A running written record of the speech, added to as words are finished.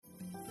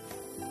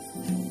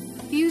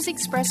Views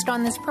expressed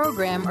on this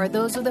program are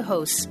those of the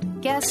hosts,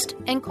 guests,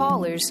 and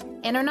callers,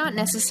 and are not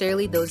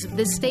necessarily those of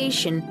this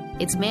station,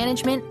 its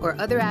management, or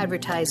other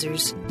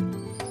advertisers.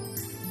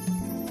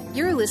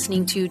 You're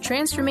listening to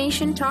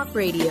Transformation Talk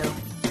Radio.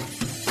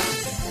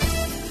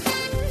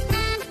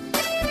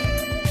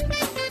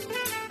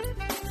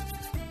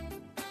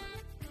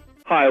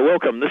 Hi,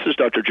 welcome. This is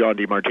Dr. John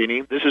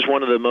DeMartini. This is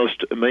one of the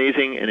most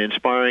amazing and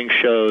inspiring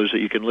shows that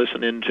you can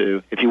listen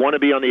into. If you want to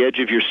be on the edge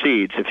of your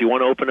seats, if you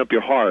want to open up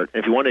your heart,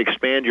 if you want to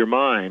expand your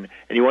mind,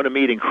 and you want to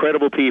meet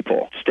incredible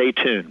people, stay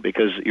tuned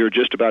because you're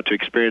just about to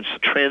experience a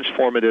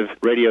transformative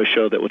radio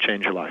show that will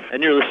change your life.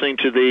 And you're listening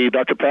to the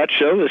Dr. Pat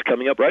Show that's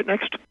coming up right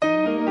next.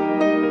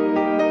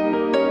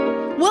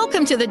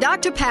 Welcome to the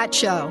Dr. Pat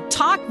Show.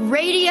 Talk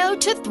radio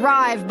to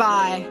thrive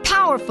by.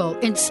 Powerful,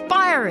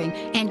 inspiring,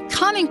 and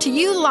coming to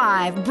you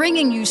live,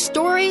 bringing you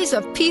stories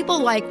of people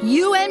like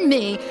you and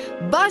me,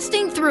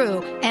 busting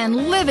through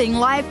and living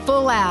life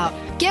full out.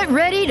 Get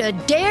ready to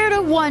dare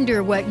to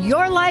wonder what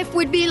your life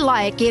would be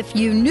like if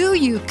you knew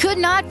you could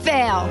not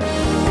fail.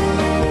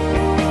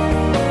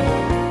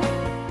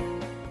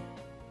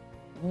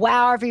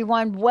 Wow,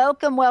 everyone.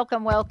 Welcome,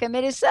 welcome, welcome.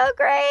 It is so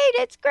great.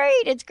 It's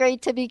great. It's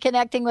great to be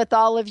connecting with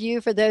all of you.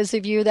 For those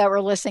of you that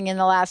were listening in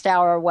the last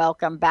hour,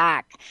 welcome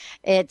back.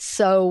 It's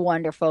so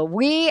wonderful.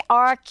 We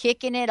are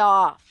kicking it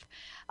off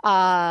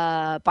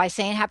by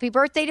saying happy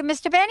birthday to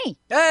Mr. Benny.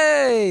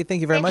 Hey,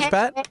 thank you very much,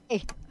 Pat.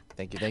 Hey.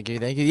 Thank you.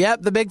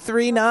 Yep, the big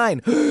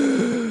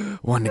 3-9.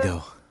 One to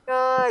go.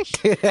 Gosh.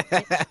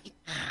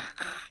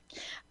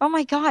 Oh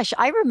my gosh!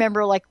 I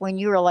remember like when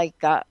you were like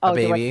a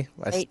baby.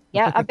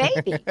 Yeah, a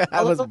baby.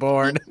 I was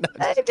born.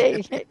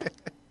 Baby.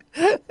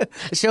 The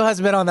show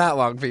hasn't been on that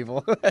long,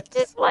 people.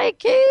 Just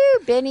like you,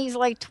 Benny's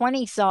like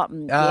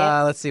 20-something.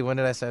 Yeah. Let's see. When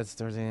did I start?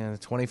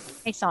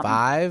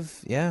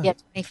 25. Yeah. Yeah,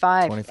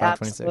 25.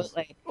 25, Absolutely.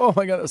 26. Oh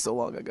my God, that was so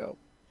long ago.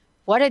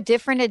 What a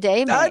different a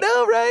day, man. I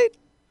know, right?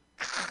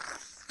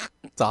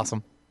 It's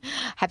awesome.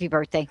 Happy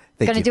birthday.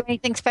 Thank Gonna you. do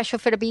anything special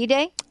for the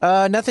B-Day?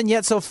 Nothing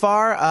yet so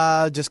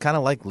far. Just kind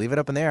of like leave it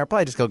up in the air. I'll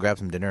probably just go grab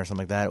some dinner or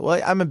something like that.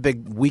 Well, I'm a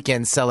big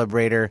weekend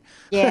celebrator.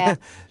 Yeah.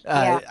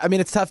 Yeah. I mean,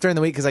 it's tough during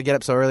the week because I get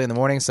up so early in the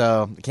morning,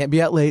 so I can't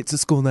be out late. It's a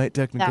school night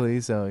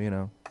technically, so, you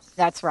know.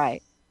 That's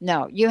right.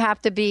 No, you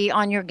have to be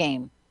on your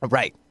game.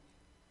 Right.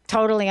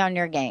 Totally on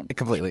your game.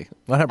 Completely.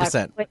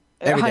 100%.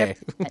 Every day.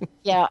 100%.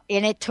 Yeah,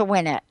 in it to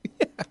win it.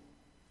 Yeah.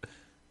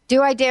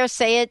 Do I dare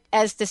say it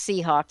as the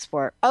Seahawks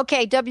were?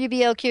 Okay,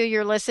 WBLQ,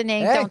 you're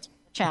listening. Hey. Don't turn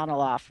the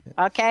channel off,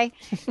 okay?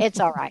 It's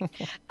all right.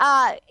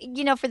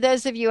 For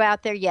those of you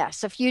out there,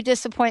 yes, a few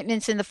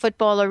disappointments in the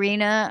football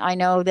arena. I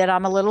know that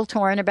I'm a little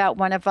torn about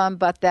one of them,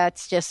 but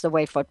that's just the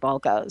way football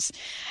goes.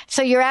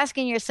 So you're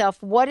asking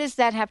yourself, what does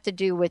that have to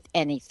do with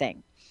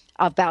anything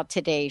about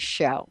today's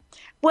show?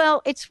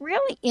 Well, it's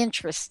really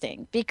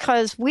interesting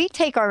because we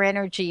take our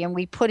energy and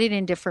we put it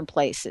in different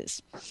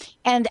places.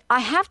 And I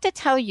have to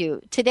tell you,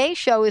 today's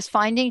show is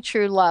Finding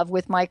True Love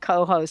with my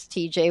co-host,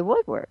 TJ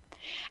Woodward.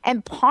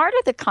 And part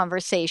of the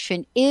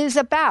conversation is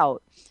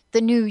about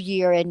the new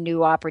year and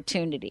new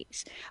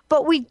opportunities.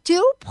 But we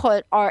do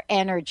put our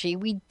energy,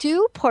 we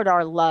do put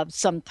our love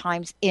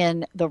sometimes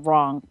in the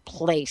wrong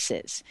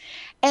places.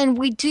 And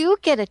we do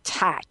get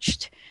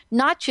attached,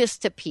 not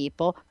just to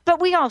people,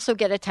 but we also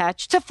get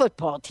attached to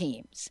football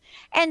teams.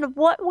 And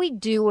what we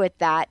do with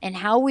that and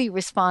how we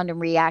respond and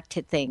react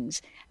to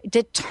things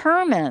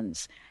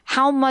determines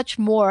how much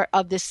more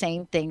of the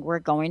same thing we're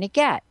going to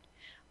get.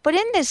 But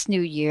in this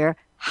new year,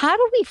 how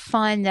do we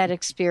find that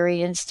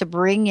experience to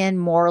bring in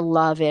more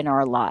love in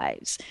our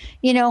lives?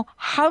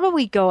 How do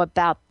we go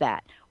about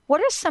that? What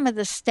are some of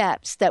the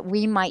steps that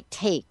we might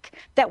take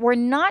that we're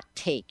not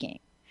taking?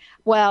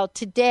 Well,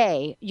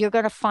 today you're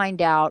going to find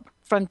out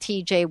from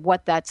TJ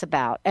what that's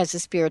about as a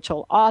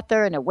spiritual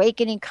author, an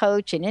awakening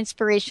coach, an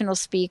inspirational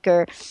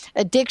speaker,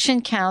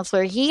 addiction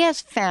counselor. He has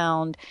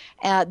found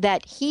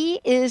that he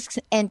is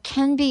and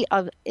can be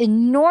of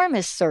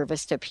enormous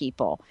service to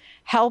people,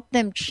 help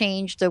them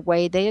change the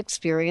way they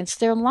experience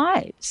their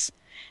lives.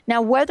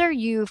 Now, whether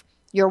you're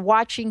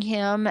watching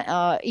him,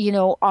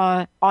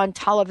 on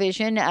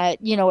television at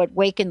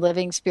Wake and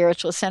Living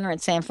Spiritual Center in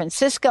San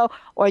Francisco,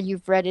 or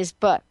you've read his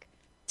book,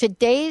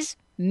 today's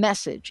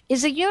message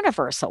is a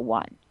universal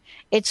one.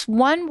 It's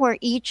one where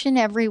each and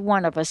every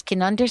one of us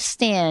can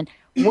understand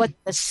what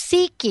the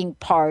seeking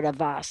part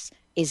of us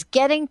is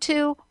getting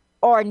to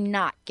or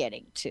not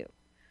getting to.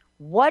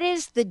 What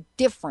is the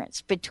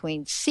difference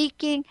between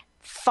seeking,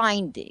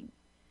 finding,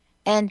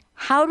 and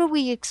how do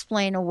we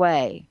explain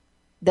away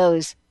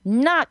those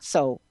not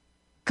so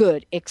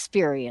good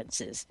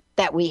experiences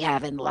that we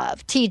have in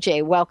love?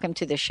 TJ, welcome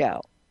to the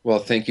show. Well,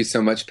 thank you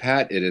so much,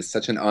 Pat. It is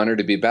such an honor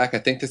to be back. I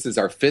think this is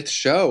our 5th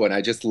show, and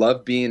I just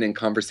love being in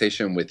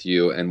conversation with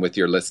you and with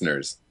your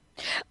listeners.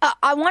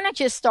 I want to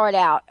just start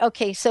out.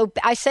 Okay, so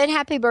I said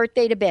happy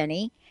birthday to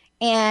Benny,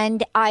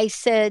 and I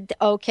said,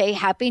 okay,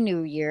 happy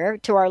New Year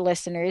to our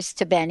listeners,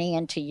 to Benny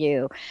and to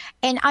you.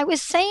 And I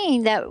was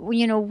saying that,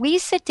 we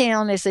sit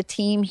down as a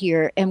team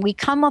here, and we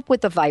come up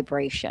with a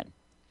vibration.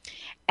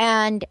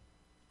 And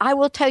I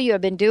will tell you,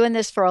 I've been doing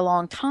this for a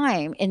long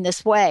time in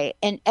this way.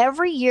 And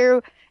every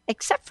year,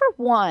 except for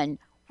one,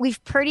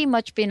 we've pretty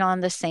much been on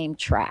the same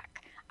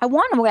track. I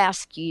want to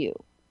ask you,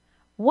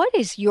 what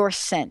is your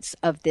sense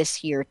of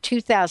this year,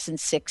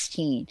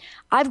 2016?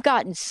 I've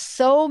gotten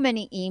so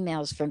many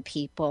emails from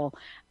people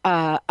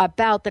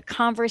about the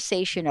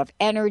conversation of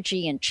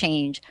energy and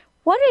change.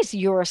 What is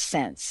your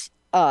sense,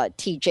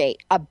 TJ,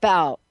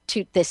 about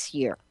this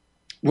year?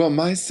 Well,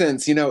 my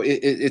sense,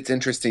 it's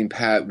interesting,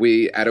 Pat.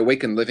 We at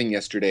Awakened Living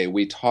yesterday,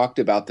 we talked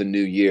about the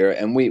new year,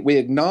 and we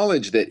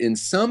acknowledged that in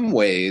some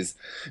ways,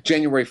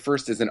 January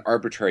 1st is an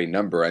arbitrary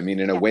number. I mean,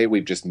 in a way,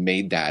 we've just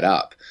made that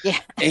up. Yeah.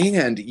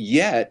 And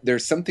yet,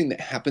 there's something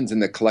that happens in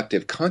the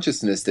collective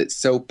consciousness that's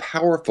so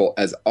powerful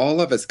as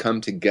all of us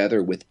come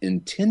together with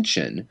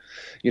intention,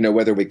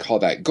 whether we call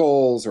that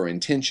goals or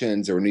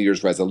intentions or New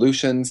Year's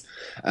resolutions.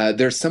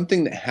 There's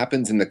something that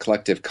happens in the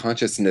collective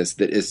consciousness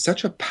that is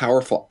such a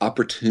powerful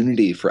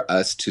opportunity for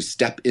us to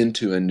step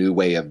into a new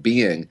way of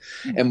being.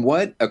 And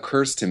what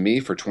occurs to me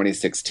for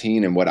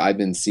 2016 and what I've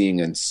been seeing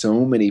in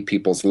so many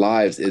people's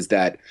lives is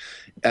that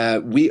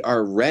we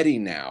are ready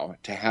now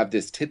to have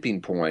this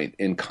tipping point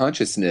in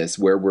consciousness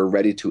where we're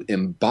ready to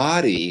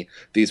embody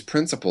these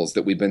principles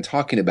that we've been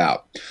talking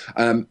about.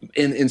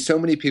 In so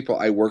many people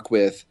I work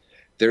with,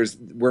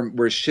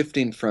 we're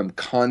shifting from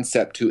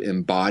concept to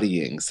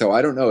embodying. So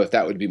I don't know if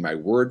that would be my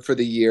word for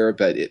the year,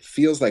 but it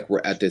feels like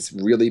we're at this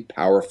really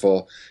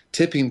powerful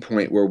tipping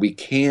point where we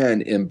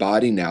can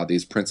embody now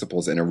these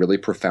principles in a really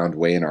profound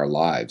way in our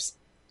lives.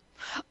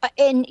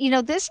 And,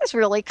 this is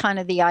really kind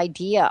of the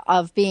idea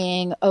of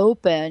being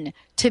open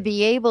to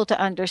be able to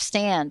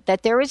understand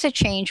that there is a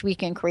change we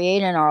can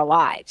create in our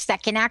lives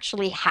that can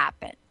actually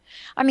happen.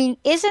 I mean,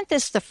 isn't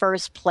this the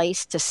first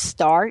place to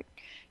start?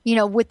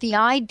 With the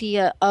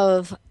idea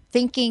of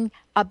thinking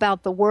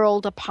about the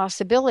world of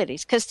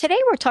possibilities. Because today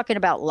we're talking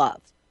about love,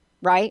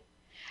 right?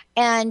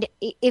 And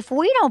if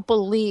we don't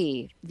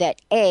believe that,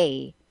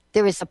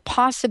 there is a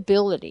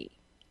possibility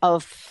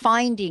of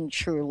finding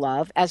true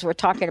love, as we're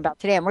talking about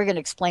today, and we're going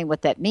to explain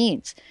what that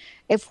means.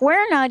 If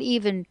we're not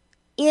even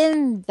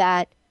in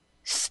that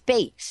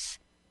space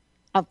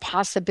of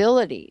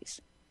possibilities,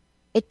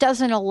 it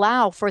doesn't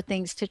allow for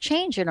things to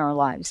change in our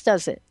lives,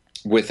 does it?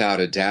 Without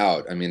a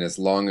doubt. I mean, as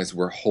long as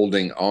we're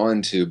holding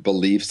on to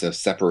beliefs of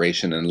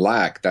separation and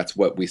lack, that's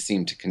what we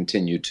seem to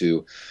continue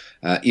to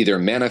either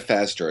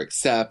manifest or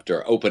accept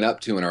or open up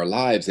to in our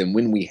lives. And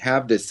when we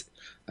have this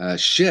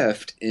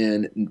shift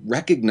in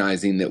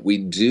recognizing that we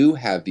do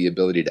have the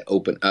ability to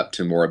open up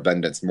to more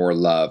abundance, more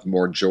love,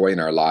 more joy in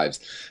our lives,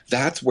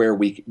 that's where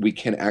we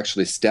can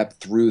actually step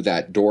through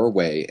that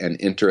doorway and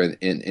enter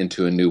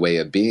into a new way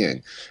of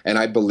being. And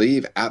I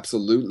believe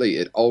absolutely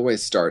it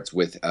always starts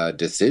with a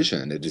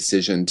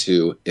decision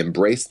to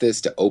embrace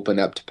this, to open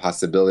up to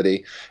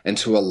possibility, and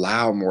to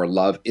allow more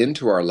love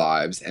into our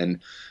lives and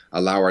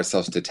allow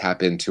ourselves to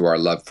tap into our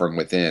love from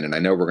within. And I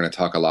know we're going to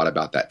talk a lot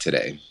about that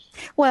today.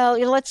 Well,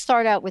 let's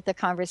start out with the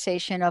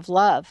conversation of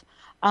love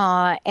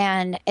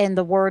and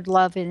the word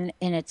love in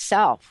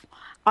itself.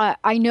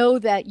 I know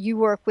that you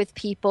work with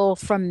people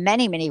from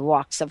many, many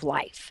walks of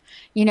life.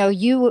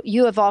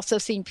 You have also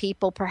seen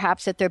people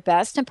perhaps at their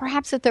best and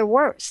perhaps at their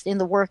worst in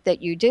the work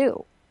that you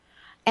do.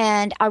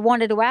 And I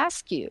wanted to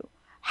ask you,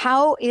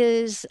 how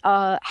does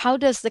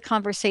the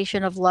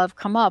conversation of love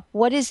come up?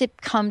 What does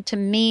it come to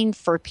mean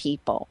for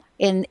people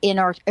in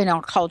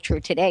our culture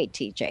today,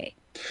 TJ?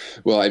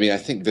 Well, I mean, I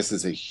think this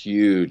is a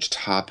huge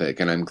topic,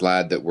 and I'm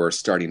glad that we're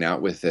starting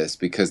out with this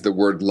because the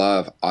word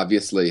love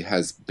obviously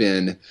has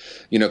been,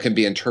 can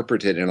be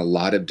interpreted in a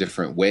lot of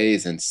different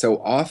ways. And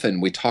so often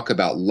we talk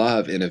about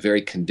love in a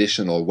very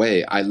conditional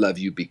way. I love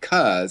you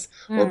because,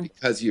 or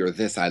because you're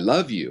this, I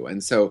love you.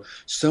 And so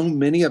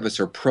many of us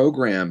are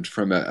programmed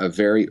from a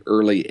very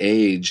early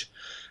age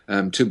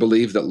to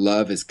believe that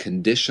love is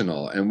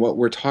conditional. And what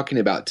we're talking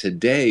about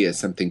today is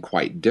something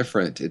quite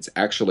different. It's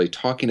actually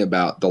talking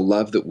about the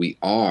love that we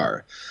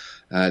are,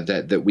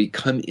 that we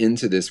come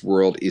into this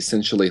world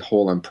essentially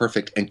whole and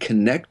perfect and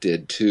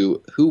connected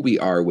to who we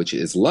are, which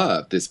is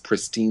love, this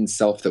pristine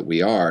self that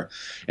we are.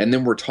 And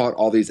then we're taught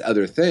all these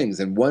other things.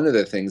 And one of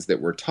the things that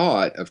we're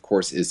taught, of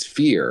course, is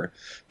fear.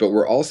 But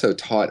we're also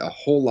taught a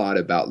whole lot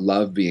about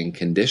love being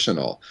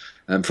conditional.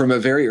 From a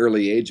very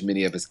early age,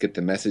 many of us get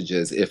the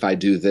messages, if I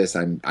do this,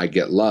 I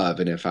get love,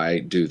 and if I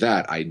do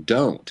that, I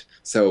don't.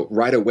 So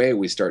right away,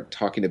 we start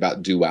talking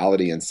about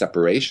duality and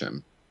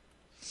separation.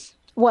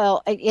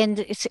 Well,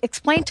 and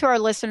explain to our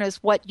listeners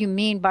what you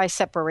mean by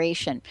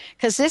separation,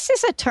 because this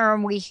is a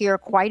term we hear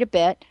quite a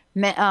bit.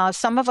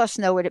 Some of us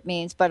know what it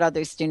means, but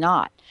others do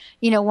not.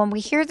 When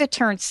we hear the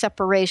term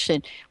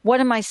separation, what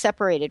am I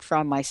separated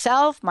from?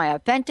 Myself, my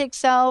authentic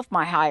self,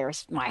 my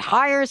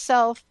higher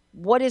self?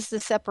 What does the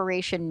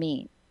separation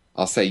mean?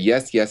 I'll say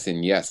yes, yes,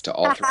 and yes to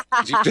all three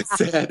things you just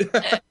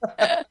said.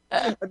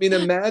 I mean,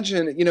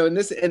 imagine, and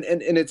this, and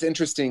it's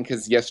interesting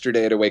because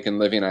yesterday at Awakened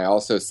Living, I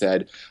also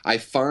said, I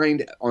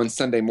find on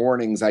Sunday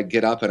mornings, I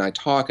get up and I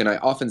talk, and I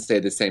often say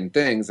the same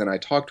things. And I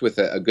talked with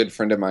a good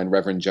friend of mine,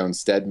 Reverend Joan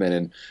Stedman,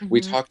 and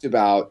we talked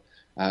about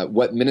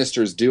what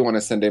ministers do on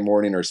a Sunday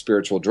morning, or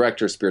spiritual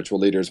directors, spiritual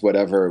leaders,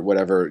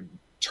 whatever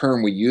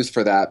term we use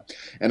for that.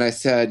 And I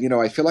said,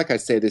 I feel like I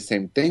say the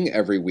same thing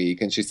every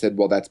week. And she said,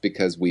 well, that's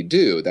because we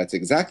do. That's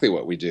exactly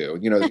what we do,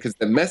 because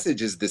the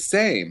message is the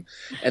same.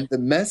 And the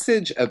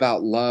message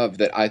about love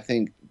that I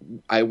think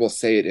I will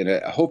say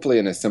it hopefully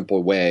in a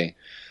simple way.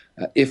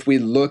 If we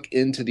look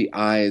into the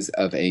eyes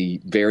of a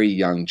very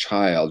young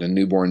child, a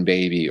newborn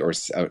baby, or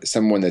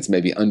someone that's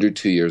maybe under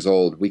 2 years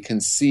old, we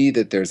can see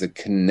that there's a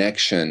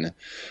connection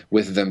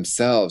with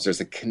themselves.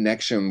 There's a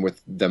connection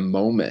with the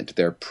moment.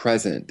 They're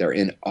present. They're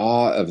in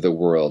awe of the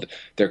world.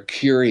 They're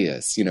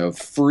curious,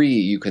 free.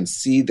 You can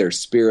see their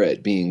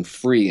spirit being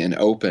free and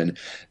open.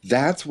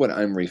 That's what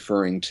I'm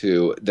referring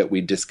to that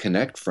we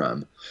disconnect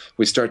from.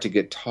 We start to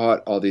get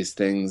taught all these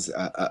things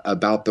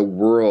about the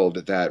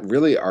world that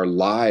really are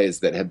lies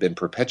that have been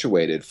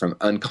perpetuated from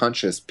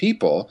unconscious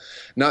people,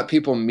 not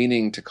people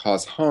meaning to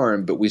cause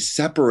harm, but we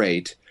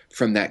separate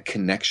from that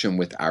connection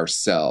with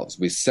ourselves.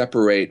 We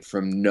separate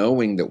from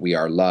knowing that we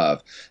are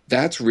love.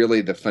 That's really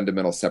the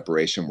fundamental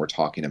separation we're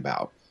talking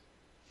about.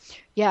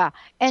 Yeah.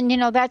 And,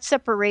 that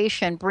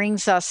separation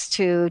brings us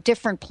to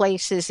different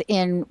places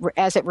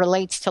as it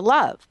relates to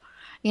love.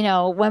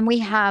 When we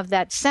have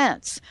that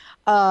sense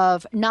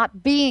of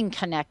not being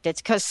connected,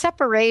 because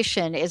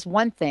separation is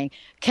one thing.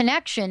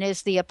 Connection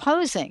is the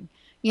opposing,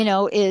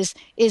 is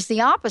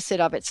the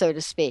opposite of it, so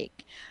to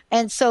speak.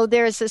 And so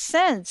there's a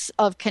sense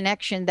of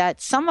connection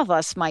that some of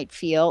us might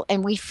feel,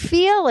 and we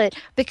feel it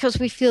because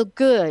we feel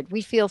good.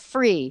 We feel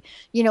free.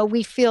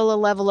 We feel a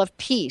level of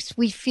peace.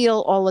 We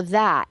feel all of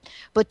that.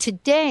 But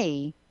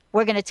today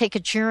we're going to take a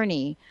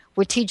journey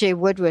with TJ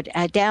Woodward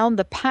down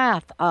the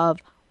path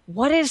of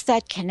what does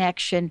that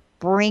connection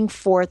bring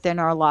forth in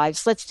our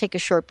lives? Let's take a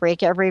short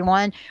break,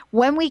 everyone.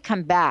 When we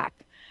come back,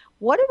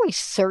 what are we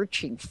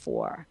searching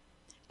for?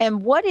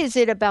 And what is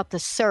it about the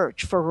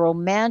search for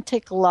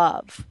romantic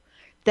love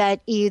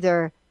that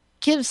either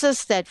gives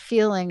us that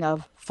feeling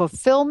of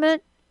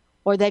fulfillment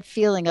or that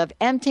feeling of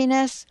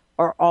emptiness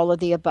or all of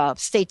the above?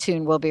 Stay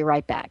tuned. We'll be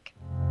right back.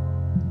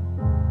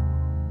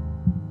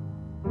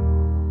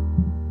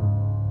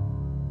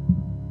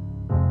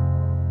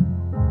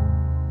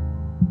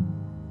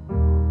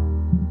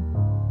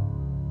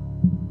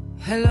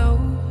 Hello,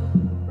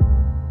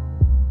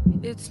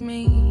 it's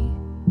me.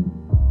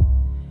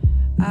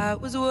 I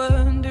was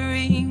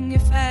wondering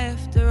if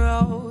after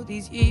all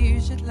these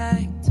years you'd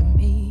like to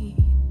meet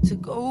to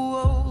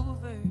go over.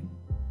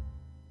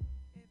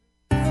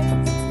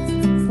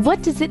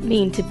 What does it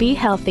mean to be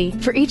healthy?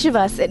 For each of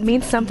us, it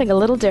means something a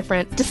little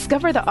different.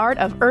 Discover the art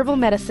of herbal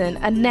medicine,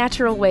 a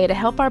natural way to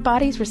help our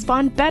bodies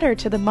respond better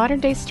to the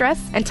modern-day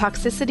stress and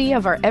toxicity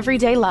of our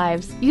everyday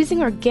lives.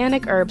 Using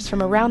organic herbs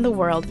from around the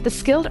world, the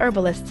skilled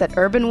herbalists at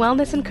Urban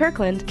Wellness in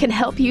Kirkland can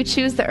help you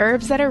choose the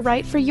herbs that are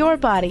right for your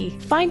body.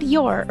 Find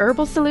your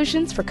herbal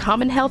solutions for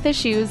common health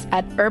issues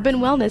at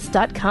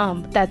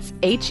urbanwellness.com. That's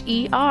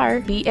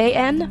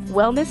HERBAN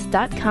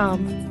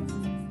wellness.com.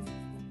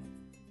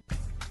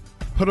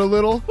 Put a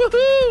little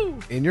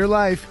woohoo in your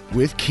life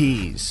with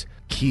Keys.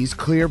 Keys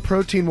Clear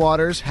Protein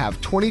Waters have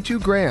 22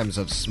 grams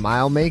of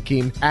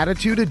smile-making,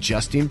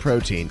 attitude-adjusting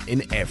protein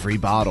in every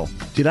bottle.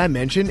 Did I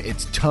mention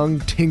its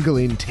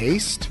tongue-tingling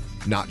taste?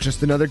 Not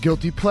just another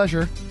guilty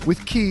pleasure.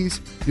 With Keys,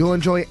 you'll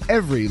enjoy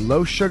every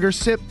low-sugar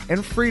sip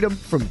and freedom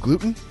from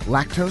gluten,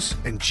 lactose,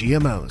 and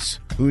GMOs.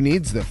 Who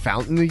needs the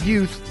fountain of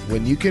youth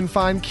when you can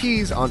find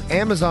Keys on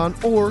Amazon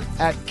or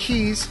at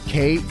Keys,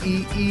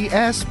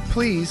 Kees,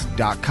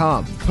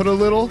 please.com. Put a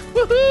little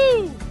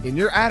woohoo in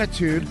your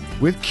attitude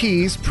with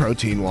Keys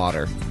Protein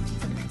Water.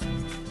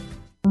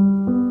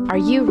 Are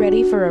you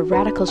ready for a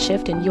radical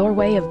shift in your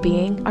way of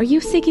being? Are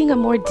you seeking a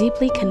more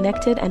deeply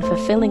connected and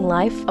fulfilling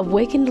life?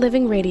 Awakened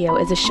Living Radio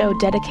is a show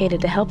dedicated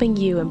to helping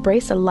you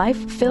embrace a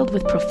life filled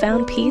with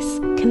profound peace,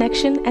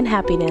 connection, and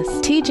happiness.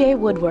 TJ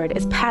Woodward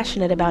is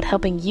passionate about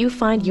helping you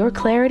find your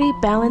clarity,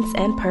 balance,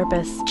 and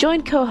purpose.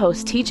 Join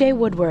co-host TJ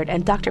Woodward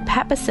and Dr.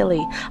 Pat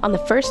Basili on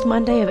the first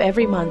Monday of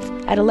every month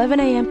at 11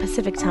 a.m.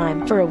 Pacific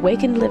Time for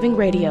Awakened Living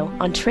Radio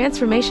on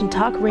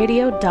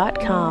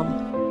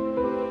TransformationTalkRadio.com.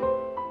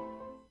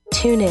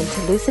 Tune in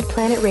to Lucid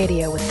Planet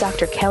Radio with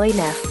Dr. Kelly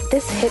Neff.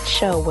 This hit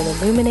show will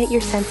illuminate your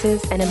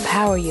senses and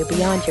empower you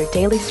beyond your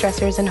daily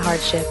stressors and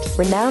hardships.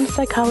 Renowned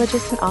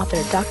psychologist and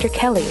author Dr.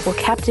 Kelly will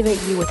captivate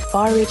you with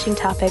far-reaching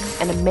topics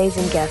and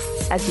amazing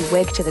guests as you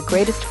wake to the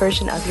greatest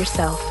version of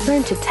yourself.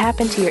 Learn to tap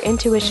into your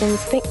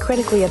intuitions, think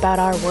critically about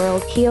our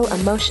world, heal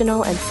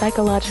emotional and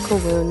psychological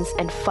wounds,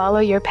 and follow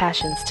your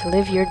passions to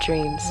live your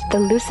dreams. The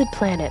Lucid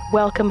Planet.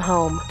 Welcome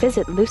home.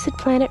 Visit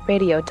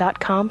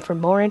lucidplanetradio.com for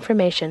more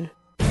information.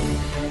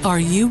 Are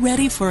you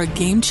ready for a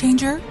game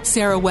changer?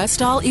 Sarah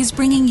Westall is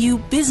bringing you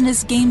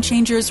Business Game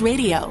Changers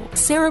Radio.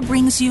 Sarah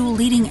brings you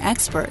leading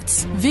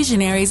experts,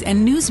 visionaries,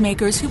 and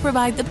newsmakers who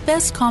provide the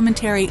best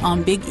commentary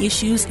on big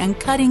issues and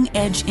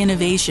cutting-edge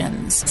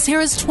innovations.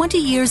 Sarah's 20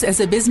 years as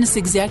a business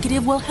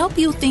executive will help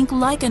you think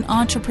like an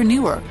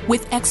entrepreneur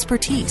with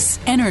expertise,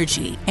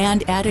 energy,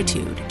 and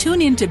attitude.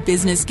 Tune in to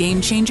Business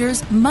Game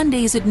Changers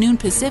Mondays at noon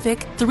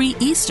Pacific, 3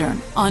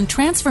 Eastern on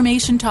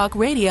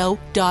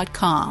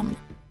TransformationTalkRadio.com.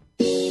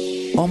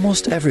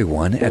 Almost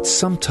everyone at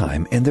some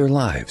time in their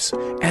lives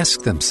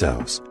ask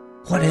themselves,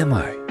 what am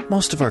I?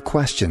 Most of our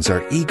questions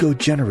are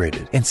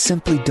ego-generated and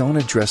simply don't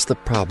address the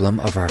problem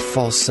of our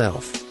false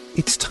self.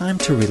 It's time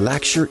to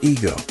relax your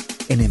ego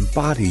and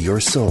embody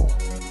your soul.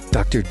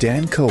 Dr.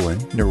 Dan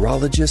Cohen,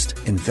 neurologist,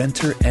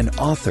 inventor, and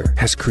author,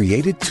 has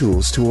created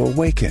tools to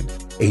awaken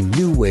a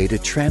new way to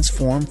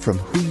transform from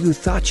who you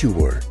thought you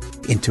were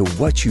into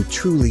what you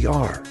truly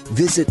are.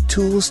 Visit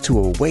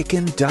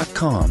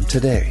toolstoawaken.com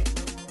today.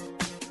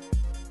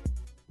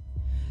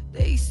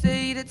 They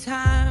say the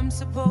time's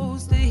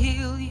supposed to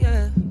heal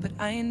ya, but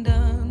I ain't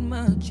done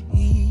much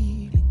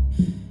healing.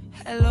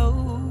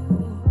 Hello,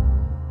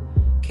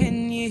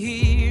 can you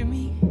hear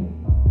me?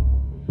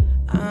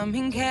 I'm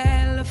in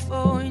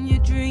California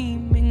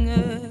dreaming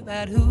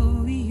about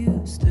who we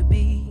used to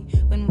be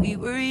when we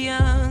were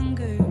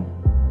younger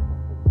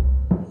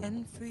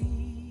and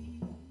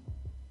free.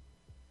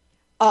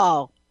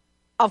 Oh,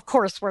 of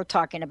course we're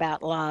talking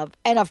about love.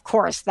 And of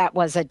course that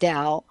was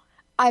Adele.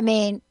 I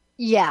mean,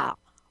 yeah.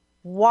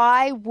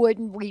 Why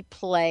wouldn't we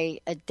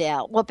play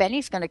Adele? Well,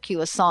 Benny's going to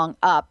cue a song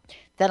up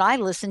that I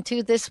listened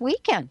to this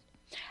weekend.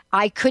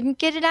 I couldn't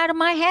get it out of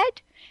my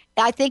head.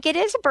 I think it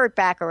is a Burt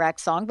Bacharach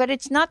song, but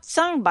it's not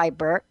sung by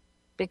Burt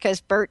because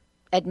Burt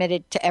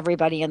admitted to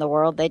everybody in the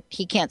world that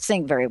he can't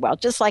sing very well,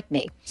 just like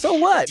me. So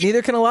what?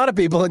 Neither can a lot of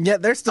people, and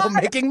yet they're still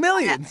making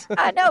millions.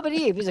 I know, but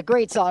he was a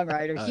great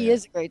songwriter. He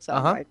is a great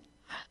songwriter.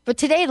 But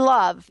today,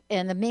 love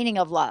and the meaning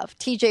of love,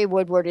 TJ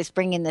Woodward is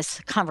bringing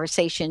this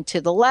conversation to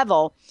the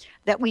level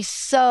that we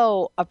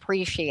so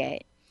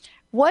appreciate.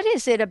 What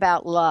is it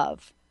about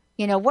love?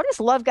 You know, what has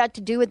love got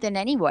to do with it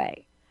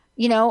anyway?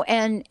 You know,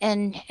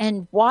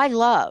 and why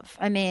love?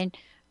 I mean,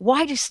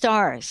 why do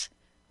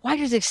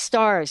the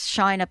stars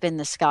shine up in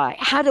the sky?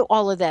 How do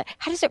all of that,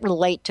 how does it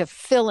relate to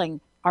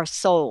filling our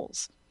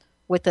souls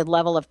with a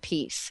level of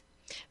peace?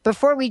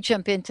 Before we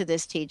jump into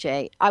this,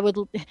 TJ, I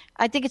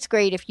think it's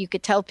great if you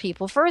could tell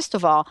people, first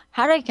of all,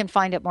 how they can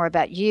find out more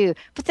about you,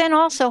 but then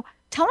also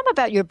tell them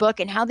about your book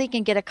and how they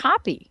can get a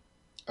copy.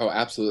 Oh,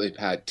 absolutely,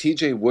 Pat.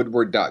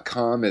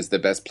 TJWoodward.com is the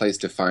best place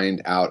to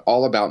find out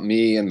all about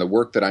me and the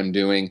work that I'm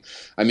doing.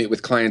 I meet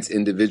with clients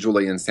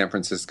individually in San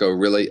Francisco,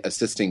 really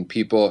assisting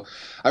people.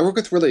 I work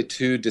with really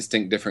two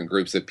distinct different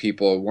groups of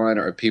people. One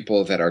are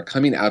people that are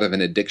coming out of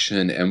an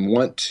addiction and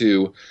want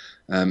to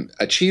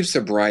achieve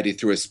sobriety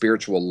through a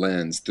spiritual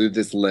lens, through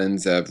this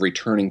lens of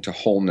returning to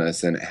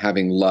wholeness and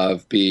having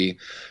love be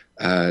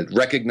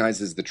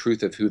recognizes the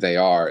truth of who they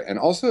are. And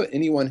also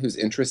anyone who's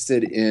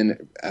interested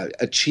in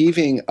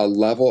achieving a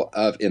level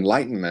of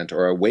enlightenment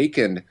or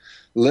awakened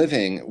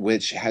living,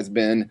 which has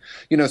been,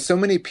 you know, so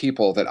many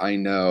people that I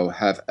know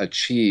have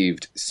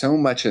achieved so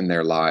much in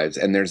their lives.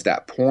 And there's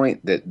that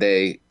point that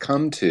they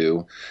come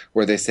to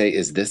where they say,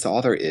 is this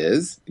all there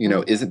is? You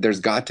know,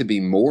 there's got to be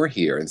more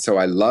here. And so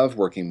I love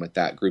working with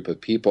that group of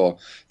people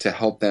to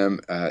help them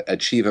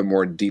achieve a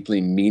more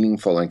deeply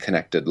meaningful and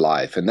connected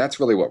life. And that's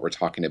really what we're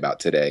talking about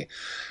today.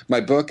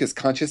 My book is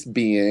Conscious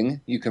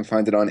Being. You can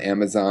find it on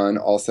Amazon.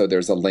 Also,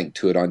 there's a link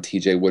to it on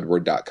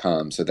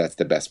tjwoodward.com. So that's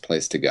the best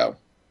place to go.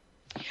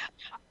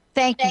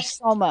 Thank you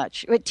so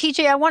much. But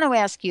TJ, I want to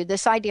ask you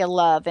this idea of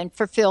love and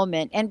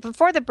fulfillment. And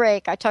before the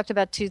break, I talked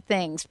about two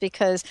things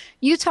because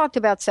you talked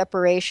about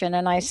separation.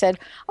 And I said,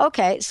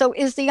 okay, so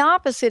is the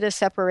opposite of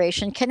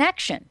separation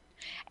connection?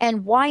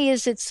 And why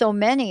is it so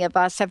many of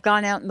us have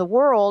gone out in the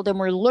world and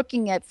we're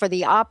looking for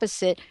the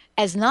opposite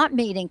as not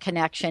meaning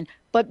connection,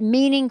 but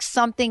meaning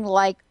something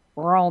like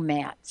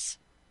romance?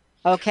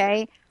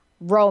 Okay?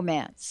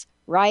 Romance,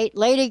 right?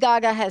 Lady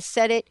Gaga has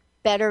said it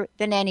better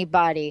than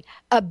anybody,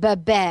 a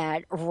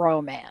bad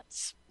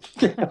romance.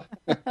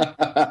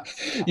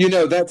 You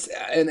know, that's,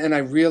 and I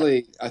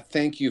really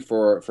thank you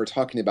for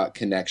talking about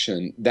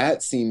connection.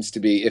 That seems to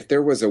be, if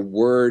there was a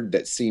word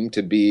that seemed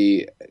to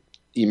be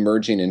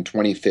emerging in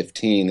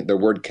 2015, the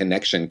word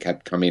connection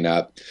kept coming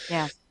up.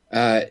 Yeah.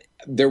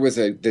 There was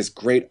this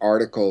great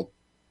article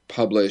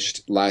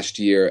published last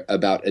year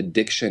about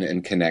addiction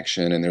and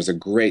connection. And there's a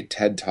great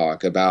TED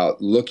Talk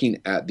about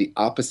looking at the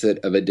opposite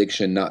of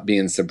addiction not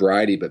being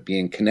sobriety, but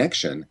being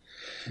connection.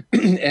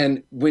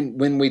 And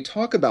when we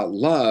talk about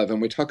love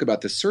and we talk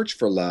about the search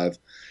for love,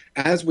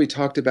 as we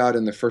talked about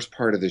in the first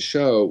part of the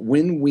show,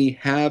 when we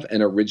have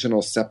an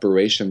original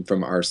separation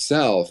from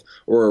ourself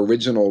or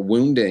original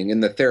wounding, in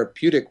the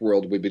therapeutic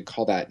world, we would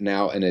call that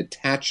now an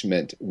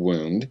attachment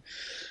wound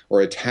or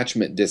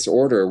attachment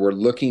disorder. We're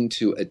looking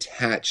to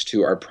attach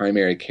to our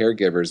primary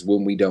caregivers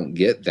when we don't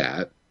get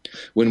that.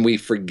 when we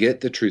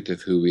forget the truth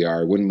of who we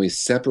are, when we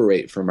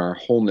separate from our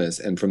wholeness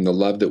and from the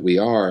love that we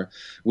are,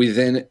 we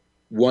then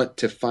want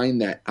to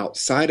find that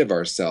outside of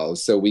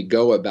ourselves. So we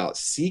go about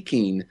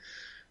seeking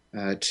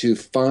to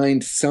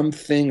find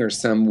something or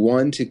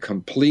someone to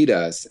complete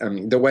us.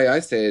 The way I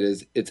say it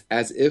is, it's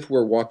as if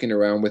we're walking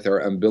around with our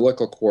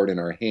umbilical cord in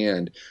our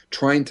hand,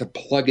 trying to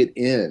plug it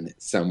in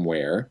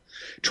somewhere,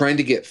 trying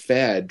to get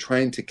fed,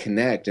 trying to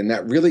connect. And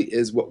that really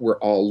is what we're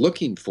all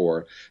looking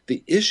for.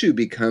 The issue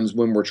becomes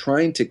when we're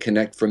trying to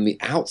connect from the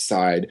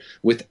outside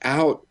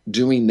without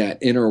doing that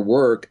inner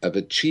work of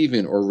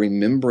achieving or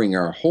remembering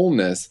our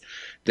wholeness,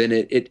 then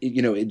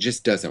it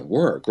just doesn't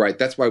work, right?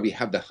 That's why we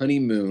have the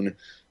honeymoon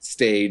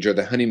stage or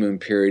the honeymoon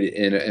period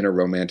in a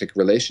romantic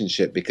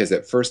relationship, because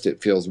at first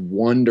it feels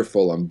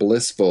wonderful and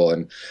blissful,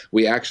 and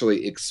we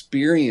actually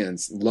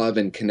experience love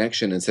and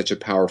connection in such a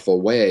powerful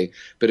way.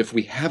 But if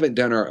we haven't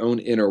done our own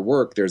inner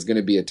work, there's going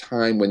to be a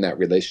time when that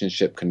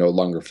relationship can no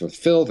longer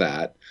fulfill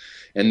that.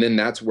 And then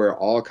that's where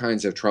all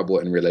kinds of trouble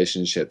in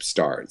relationships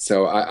start.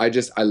 So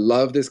I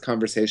love this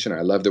conversation.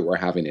 I love that we're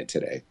having it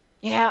today.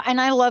 Yeah, and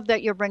I love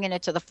that you're bringing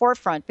it to the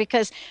forefront,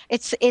 because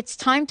it's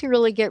time to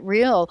really get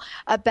real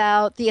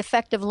about the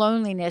effect of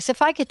loneliness.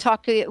 If I could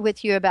talk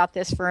with you about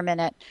this for a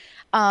minute,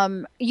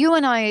 you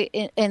and I,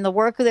 in the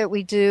work that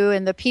we do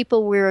and the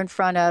people we're in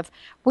front of,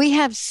 we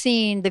have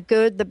seen the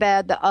good, the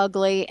bad, the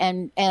ugly,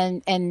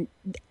 and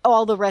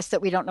all the rest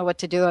that we don't know what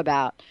to do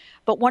about.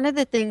 But one of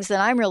the things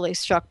that I'm really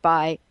struck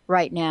by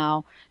right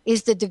now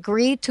is the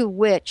degree to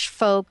which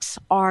folks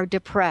are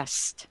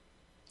depressed.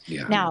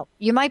 Yeah. Now,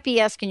 you might be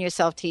asking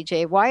yourself,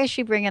 TJ, why is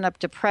she bringing up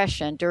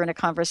depression during a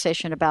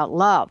conversation about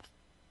love?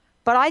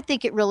 But I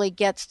think it really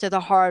gets to the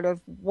heart of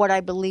what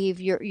I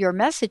believe your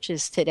message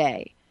is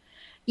today.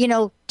 You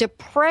know,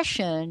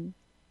 depression,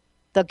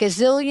 the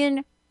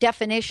gazillion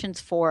definitions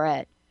for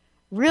it,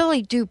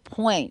 really do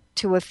point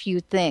to a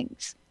few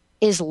things.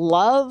 Is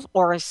love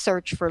or a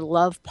search for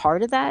love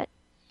part of that?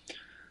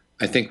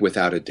 I think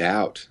without a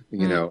doubt,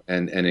 you know,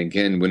 and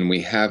again, when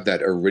we have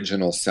that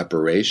original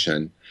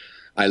separation,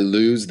 I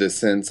lose the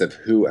sense of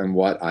who and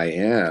what I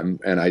am,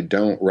 and I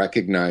don't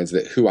recognize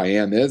that who I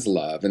am is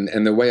love.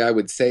 And the way I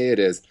would say it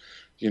is,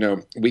 you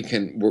know,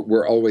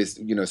 we're always,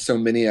 you know, so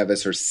many of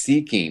us are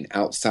seeking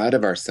outside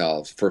of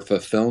ourselves for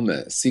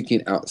fulfillment,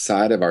 seeking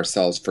outside of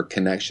ourselves for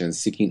connection,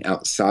 seeking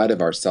outside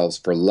of ourselves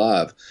for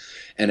love.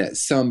 And at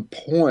some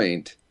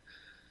point,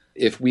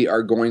 if we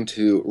are going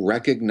to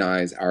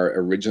recognize our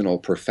original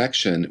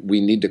perfection, we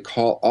need to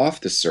call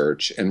off the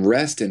search and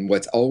rest in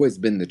what's always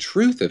been the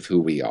truth of who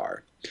we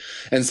are.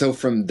 And so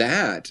from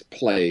that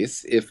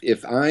place,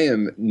 if I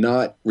am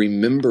not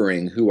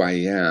remembering who I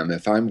am,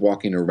 if I'm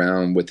walking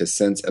around with a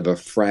sense of a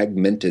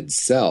fragmented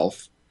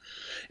self,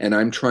 and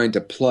I'm trying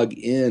to plug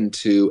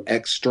into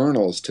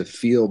externals to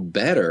feel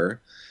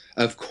better,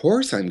 of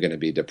course I'm going to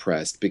be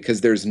depressed,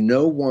 because there's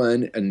no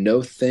one and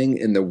no thing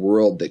in the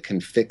world that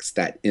can fix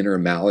that inner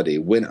malady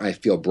when I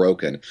feel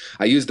broken.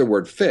 I use the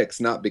word fix,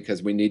 not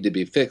because we need to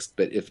be fixed,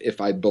 but if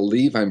I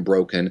believe I'm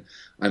broken,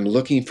 I'm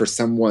looking for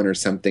someone or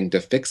something to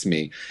fix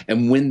me.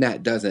 And when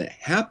that doesn't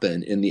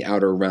happen in the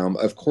outer realm,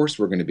 of course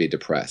we're going to be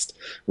depressed.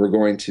 We're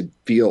going to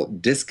feel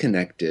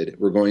disconnected.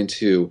 We're going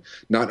to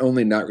not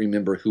only not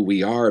remember who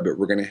we are, but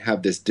we're going to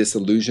have this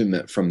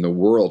disillusionment from the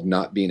world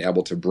not being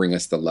able to bring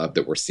us the love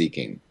that we're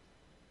seeking.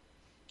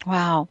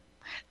 Wow.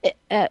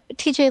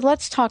 TJ,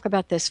 let's talk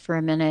about this for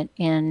a minute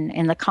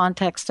in the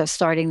context of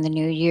starting the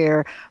new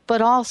year,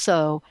 but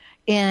also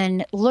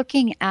in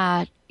looking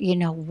at, you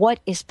know, what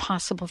is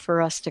possible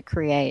for us to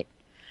create.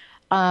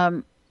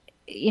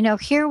 You know,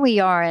 here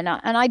we are, and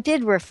I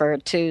did refer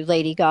to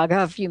Lady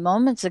Gaga a few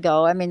moments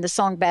ago. I mean, the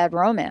song Bad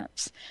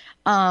Romance.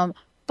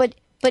 But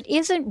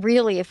isn't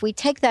really, if we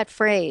take that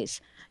phrase,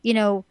 you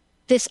know,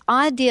 this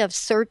idea of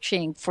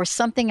searching for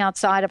something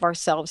outside of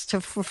ourselves to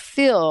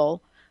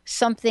fulfill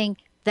something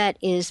that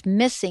is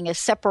missing, a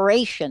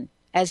separation,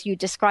 as you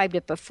described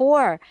it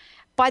before,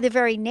 by the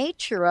very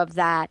nature of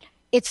that,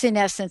 it's in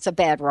essence a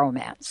bad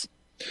romance.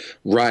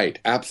 Right,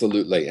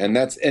 absolutely. And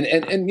that's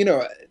and you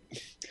know,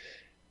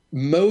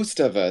 most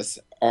of us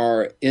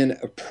are in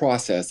a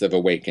process of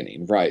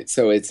awakening, right?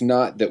 So it's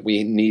not that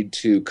we need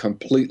to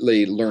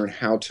completely learn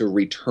how to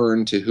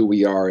return to who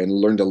we are and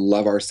learn to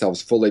love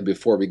ourselves fully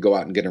before we go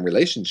out and get in a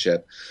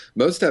relationship.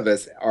 Most of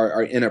us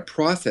are in a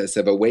process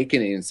of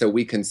awakening, so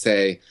we can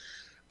say,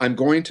 I'm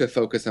going to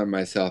focus on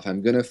myself.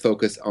 I'm going to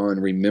focus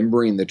on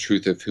remembering the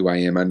truth of who I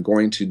am. I'm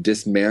going to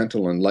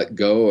dismantle and let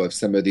go of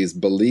some of these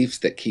beliefs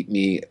that keep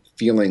me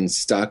feeling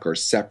stuck or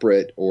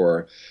separate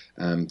or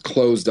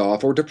closed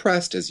off or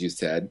depressed, as you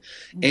said.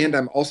 And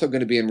I'm also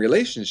going to be in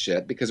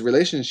relationship, because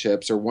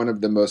relationships are one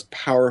of the most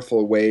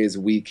powerful ways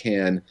we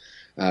can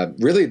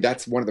really,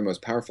 that's one of the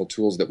most powerful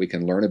tools that we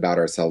can learn about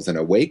ourselves and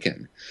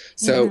awaken.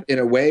 So in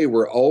a way,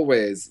 we're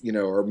always, you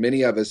know, or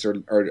many of us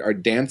are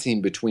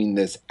dancing between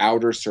this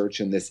outer search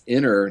and this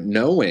inner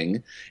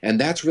knowing. And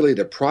that's really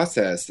the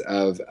process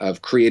of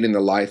creating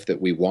the life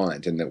that we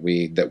want and that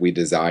we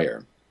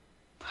desire.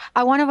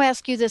 I want to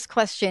ask you this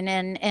question,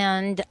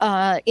 and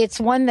it's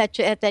one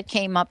that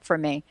came up for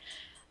me.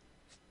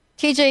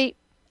 TJ,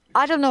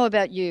 I don't know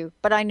about you,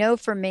 but I know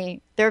for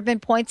me, there have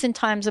been points and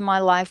times in my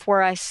life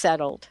where I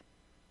settled.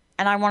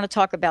 And I want to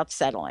talk about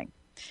settling.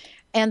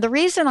 And the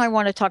reason I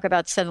want to talk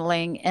about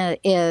settling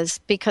is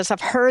because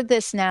I've heard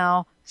this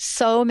now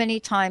so many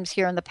times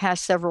here in the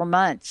past several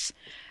months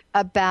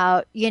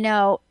about,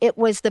 it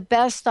was the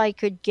best I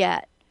could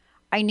get.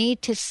 I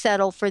need to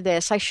settle for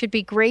this. I should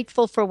be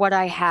grateful for what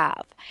I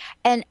have.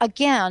 And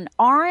again,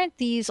 aren't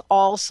these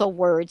also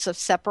words of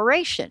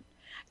separation?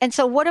 And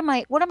so what am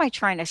I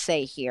trying to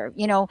say here?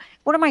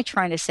 What am I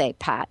trying to say,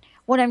 Pat?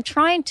 What I'm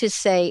trying to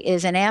say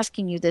is, and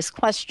asking you this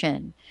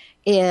question,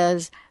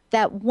 is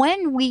that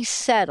when we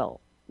settle,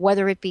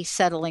 whether it be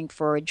settling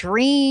for a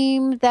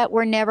dream that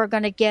we're never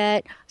going to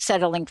get,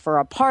 settling for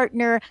a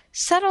partner,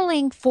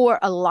 settling for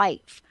a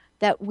life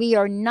that we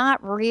are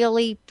not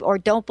really or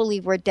don't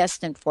believe we're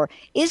destined for,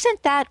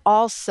 isn't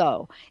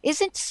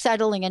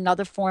settling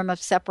another form of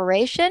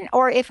separation?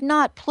 Or if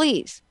not,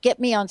 please get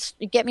me on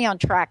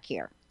track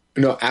here.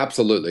 No,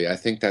 absolutely. I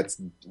think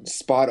that's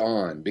spot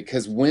on,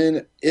 because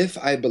if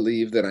I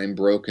believe that I'm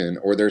broken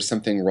or there's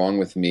something wrong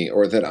with me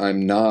or that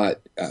I'm not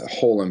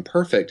whole and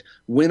perfect,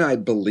 when I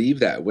believe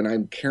that, when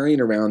I'm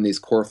carrying around these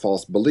core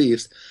false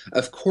beliefs,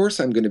 of course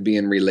I'm going to be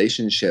in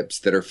relationships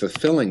that are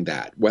fulfilling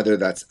that, whether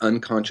that's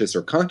unconscious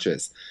or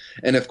conscious.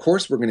 And of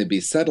course we're going to be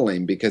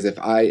settling, because if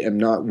I am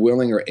not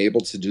willing or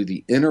able to do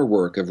the inner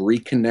work of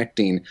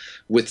reconnecting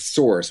with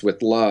source,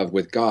 with love,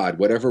 with God,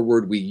 whatever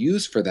word we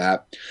use for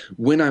that,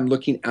 when I'm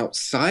looking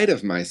outside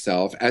of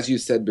myself, as you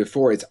said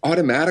before, it's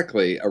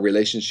automatically a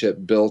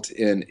relationship built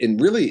in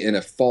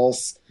a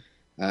false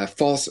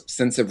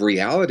sense of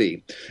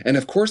reality. And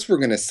of course we're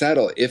going to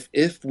settle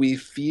if we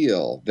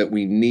feel that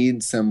we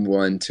need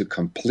someone to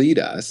complete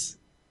us.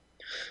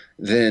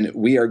 Then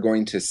we are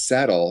going to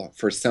settle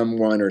for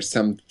someone or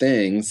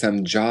something,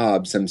 some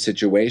job, some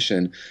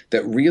situation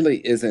that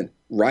really isn't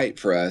right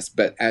for us.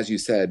 But as you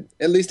said,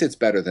 at least it's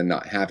better than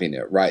not having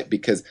it, right?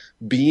 Because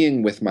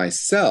being with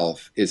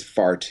myself is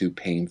far too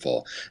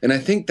painful. And I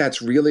think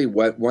that's really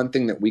one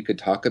thing that we could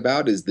talk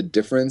about is the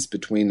difference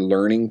between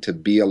learning to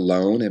be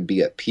alone and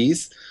be at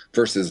peace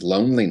versus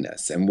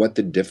loneliness, and what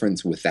the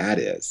difference with that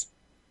is.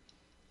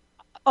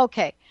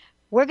 Okay.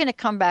 We're going to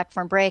come back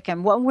from break,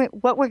 and what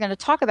we're going to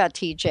talk about,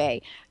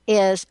 TJ,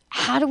 is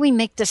how do we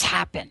make this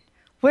happen?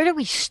 Where do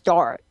we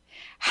start?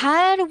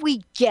 How do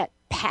we get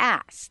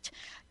past,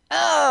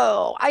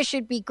 I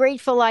should be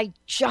grateful I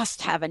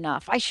just have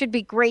enough. I should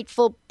be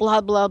grateful, blah,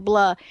 blah,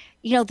 blah.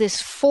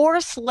 This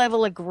force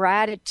level of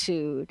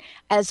gratitude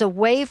as a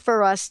way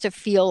for us to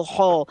feel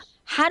whole.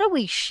 How do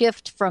we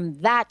shift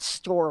from that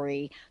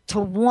story to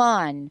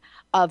one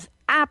of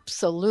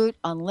absolute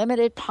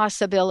unlimited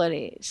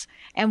possibilities?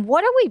 And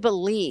what do we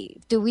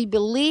believe? Do we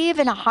believe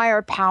in a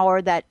higher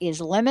power that is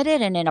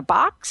limited and in a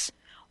box?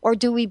 Or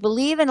do we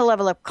believe in a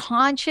level of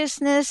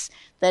consciousness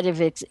that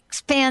if it's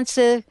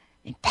expansive,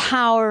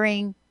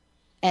 empowering,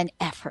 and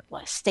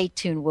effortless? Stay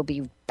tuned. We'll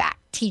be back.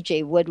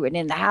 TJ Woodward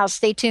in the house.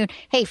 Stay tuned.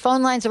 Hey,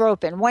 phone lines are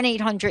open.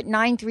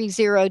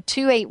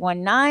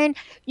 1-800-930-2819.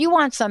 You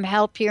want some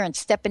help here and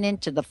stepping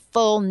into the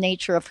full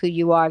nature of who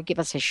you are, give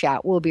us a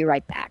shout. We'll be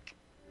right back.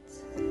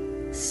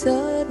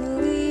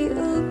 Suddenly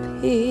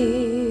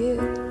appear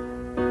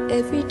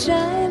every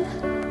time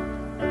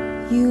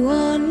you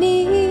are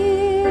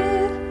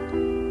near,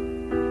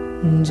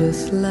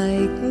 just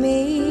like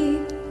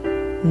me,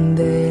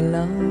 they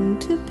long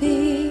to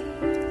be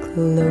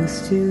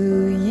close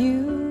to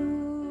you.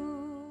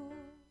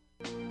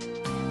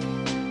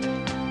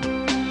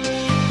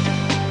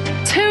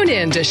 Tune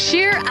in to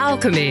Sheer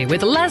Alchemy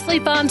with Leslie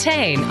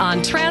Fontaine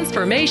on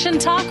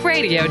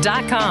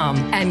TransformationTalkRadio.com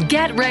and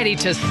get ready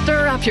to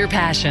stir up your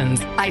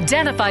passions,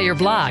 identify your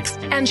blocks,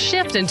 and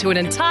shift into an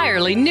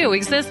entirely new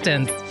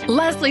existence.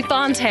 Leslie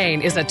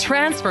Fontaine is a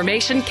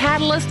transformation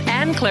catalyst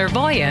and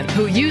clairvoyant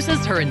who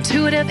uses her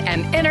intuitive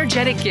and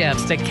energetic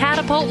gifts to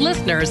catapult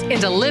listeners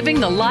into living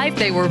the life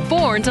they were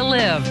born to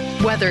live.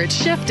 Whether it's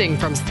shifting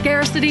from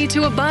scarcity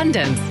to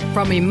abundance,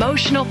 from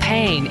emotional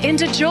pain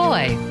into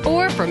joy,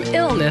 or from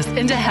illness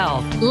into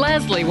health,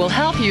 Leslie will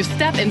help you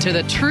step into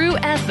the true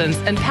essence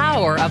and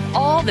power of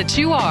all that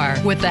you are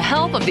with the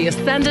help of the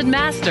Ascended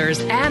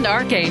Masters and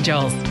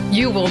Archangels.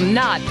 You will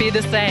not be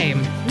the same.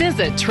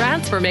 Visit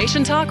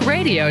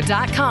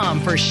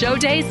TransformationTalkRadio.com for show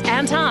dates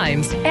and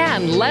times,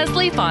 and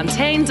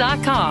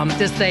LeslieFontaine.com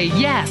to say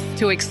yes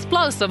to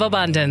explosive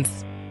abundance.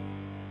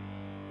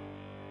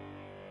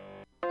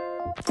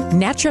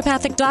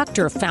 Naturopathic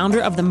doctor,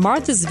 founder of the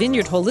Martha's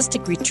Vineyard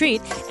Holistic Retreat,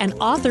 and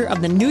author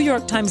of the New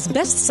York Times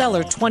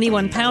bestseller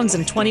 21 Pounds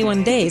in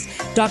 21 Days,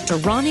 Dr.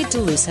 Ronnie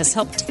DeLuce has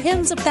helped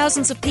tens of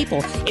thousands of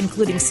people,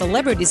 including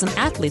celebrities and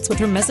athletes, with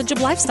her message of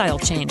lifestyle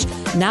change.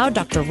 Now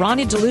Dr.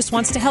 Ronnie DeLuce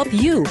wants to help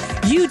you.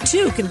 You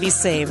too can be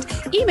saved.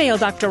 Email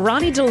Dr.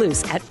 Ronnie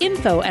DeLuce at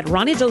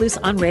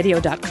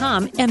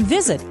info@RonnieDeLuceOnRadio.com and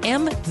visit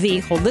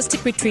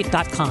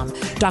mvholisticretreat.com.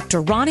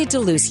 Dr. Ronnie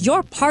DeLuce,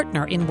 your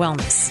partner in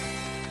wellness.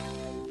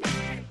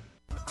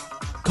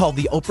 Called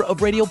the Oprah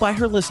of radio by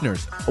her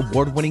listeners,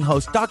 award-winning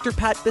host Dr.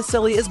 Pat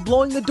Baccili is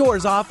blowing the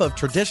doors off of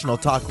traditional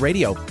talk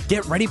radio.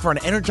 Get ready for an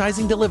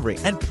energizing delivery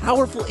and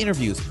powerful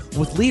interviews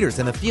with leaders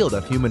in the field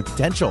of human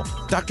potential.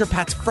 Dr.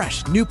 Pat's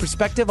fresh, new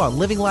perspective on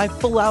living life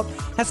full out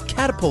has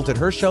catapulted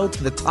her show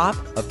to the top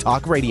of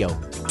talk radio.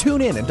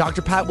 Tune in and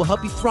Dr. Pat will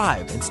help you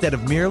thrive instead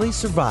of merely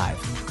survive.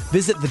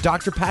 Visit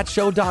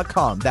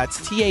thedrpatshow.com. That's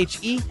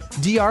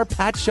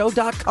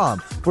THEDRPatShow.com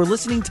for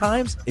listening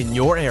times in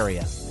your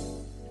area.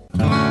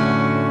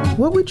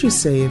 What would you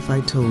say if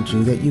I told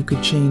you that you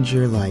could change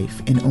your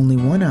life in only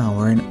 1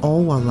 hour and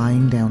all while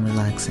lying down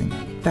relaxing?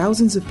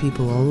 Thousands of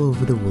people all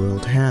over the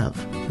world have.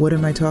 What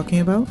am I talking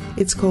about?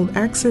 It's called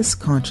Access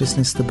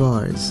Consciousness, the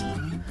bars.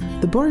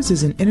 The bars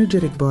is an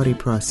energetic body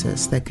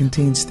process that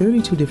contains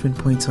 32 different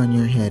points on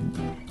your head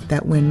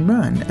that, when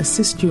run,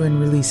 assist you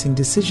in releasing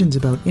decisions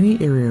about any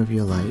area of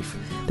your life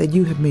that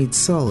you have made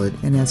solid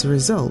and as a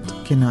result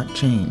cannot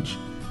change.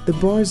 The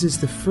bars is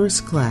the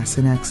first class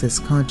in Access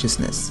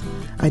Consciousness,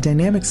 a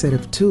dynamic set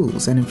of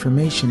tools and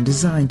information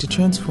designed to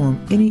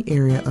transform any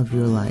area of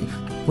your life.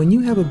 When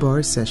you have a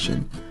bar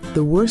session,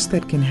 the worst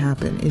that can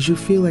happen is you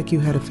feel like you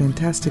had a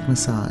fantastic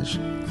massage.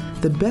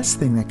 The best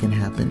thing that can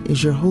happen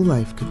is your whole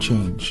life could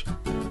change.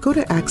 Go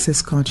to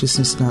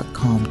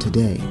accessconsciousness.com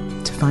today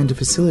to find a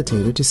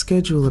facilitator to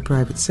schedule a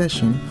private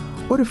session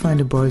or to find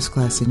a bars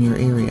class in your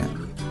area.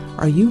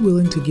 Are you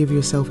willing to give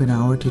yourself an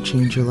hour to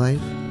change your life?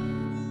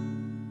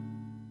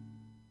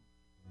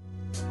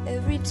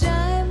 Every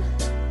time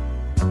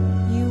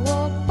you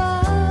walk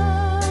by,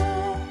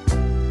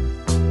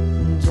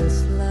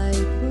 just like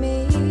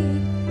me,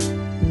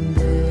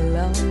 they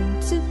long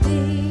to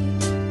be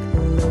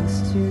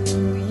close to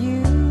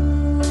you.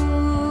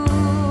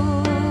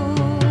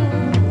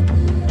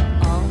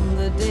 On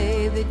the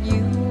day that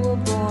you were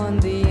born,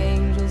 the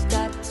angels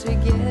got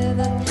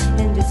together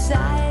and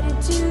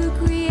decided to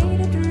create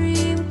a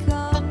dream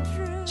come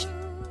true.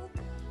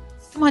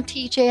 Come on,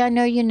 TJ, I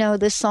know you know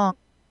this song.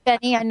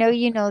 Benny, I know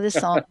you know the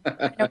song.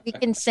 I know we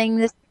can sing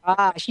this.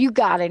 Gosh, you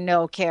got to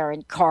know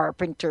Karen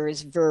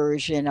Carpenter's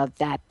version of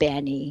that,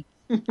 Benny.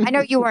 I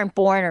know you weren't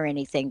born or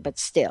anything, but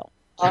still.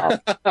 Oh.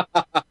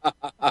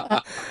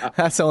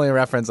 That's the only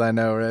reference I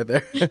know right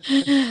there.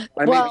 I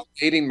may be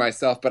dating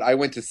myself, but I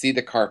went to see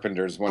the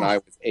Carpenters when I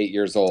was 8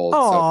 years old.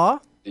 Aw.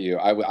 So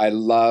I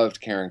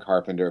loved Karen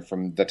Carpenter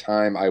from the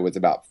time I was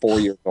about 4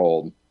 years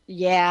old.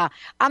 Yeah,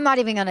 I'm not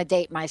even going to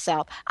date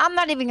myself. I'm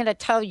not even going to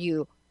tell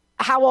you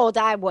how old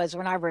I was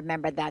when I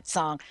remembered that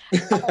song.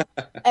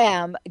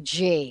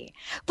 OMG.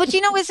 But,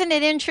 isn't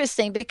it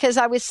interesting? Because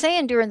I was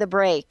saying during the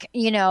break,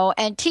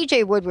 and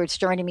TJ Woodward's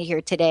joining me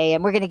here today,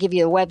 and we're going to give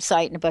you a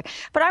website and a book.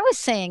 But I was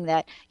saying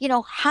that,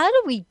 how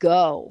do we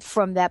go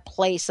from that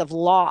place of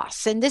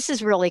loss? And this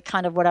is really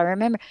kind of what I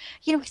remember.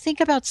 We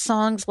think about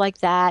songs like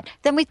that.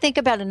 Then we think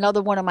about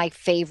another one of my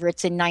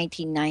favorites in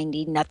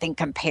 1990, Nothing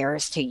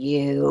Compares to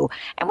You.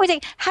 And we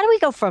think, how do we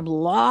go from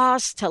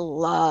loss to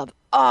love?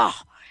 Oh,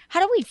 how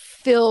do we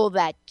fill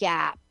that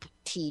gap,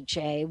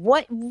 TJ?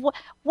 What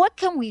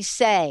can we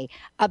say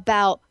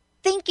about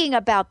thinking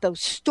about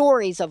those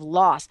stories of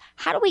loss?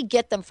 How do we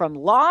get them from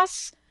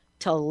loss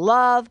to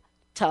love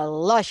to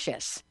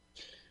luscious?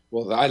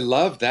 Well, I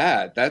love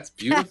that. That's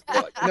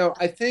beautiful.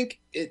 I think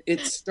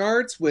it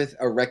starts with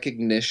a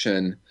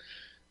recognition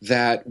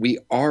that we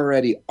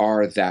already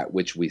are that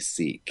which we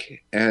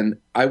seek. And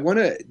I want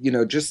to,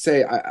 just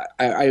say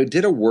I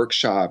did a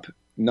workshop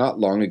not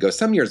long ago,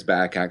 some years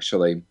back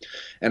actually,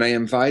 and I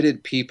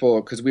invited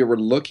people because we were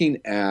looking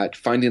at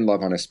finding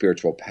love on a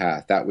spiritual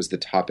path. That was the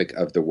topic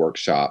of the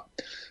workshop,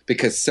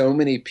 because so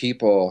many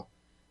people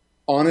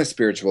on a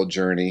spiritual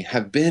journey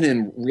have been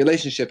in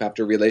relationship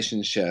after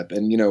relationship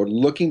and,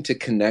 looking to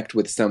connect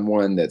with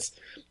someone that's,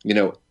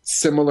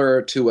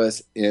 similar to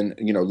us in,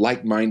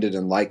 like-minded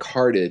and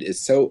like-hearted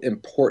is so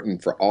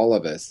important for all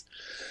of us.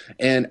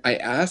 And I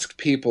asked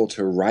people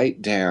to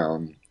write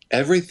down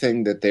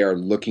everything that they are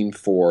looking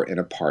for in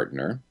a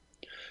partner.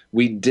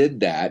 We did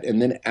that and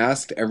then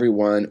asked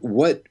everyone,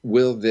 what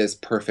will this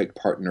perfect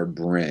partner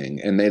bring?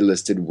 And they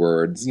listed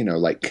words,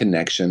 like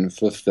connection,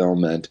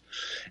 fulfillment.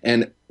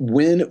 And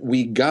when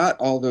we got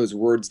all those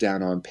words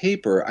down on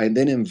paper, I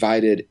then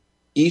invited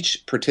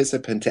each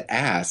participant to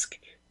ask,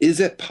 is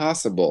it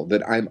possible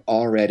that I'm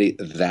already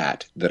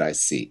that I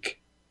seek?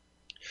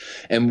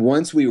 And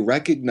once we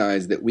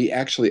recognize that we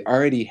actually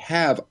already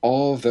have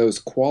all those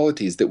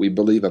qualities that we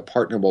believe a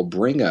partner will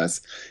bring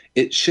us,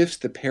 it shifts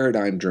the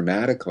paradigm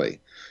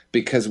dramatically,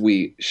 because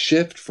we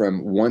shift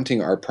from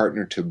wanting our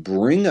partner to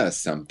bring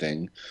us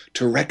something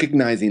to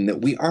recognizing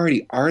that we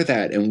already are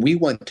that and we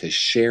want to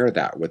share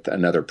that with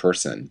another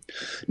person.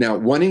 Now,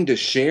 wanting to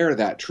share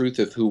that truth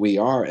of who we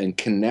are and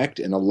connect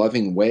in a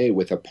loving way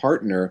with a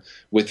partner,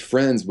 with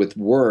friends, with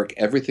work,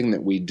 everything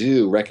that we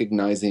do,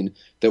 recognizing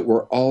that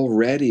we're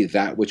already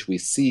that which we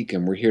seek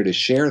and we're here to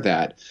share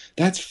that,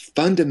 that's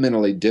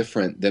fundamentally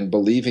different than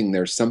believing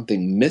there's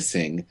something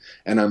missing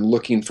and I'm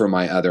looking for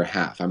my other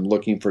half. I'm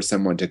looking for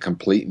someone to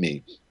complete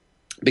me.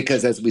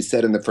 Because as we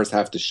said in the first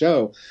half of the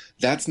show,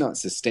 that's not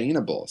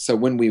sustainable. So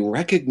when we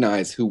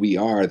recognize who we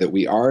are, that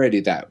we are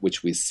already that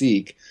which we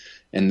seek,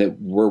 and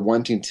that we're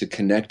wanting to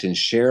connect and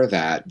share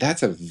that,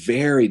 that's a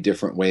very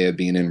different way of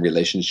being in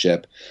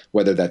relationship,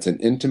 whether that's an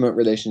intimate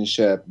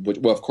relationship, which,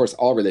 well, of course,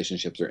 all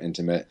relationships are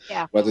intimate,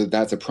 whether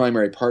that's a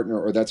primary partner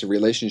or that's a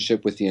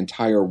relationship with the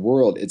entire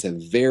world, it's a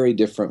very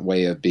different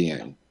way of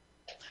being.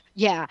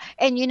 Yeah.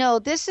 And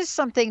this is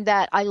something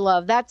that I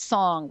love. That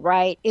song,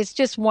 right? It's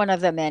just one of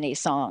the many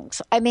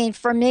songs. I mean,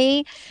 for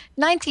me,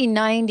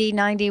 1990,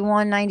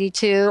 91,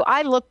 92,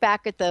 I look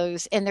back at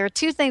those and there are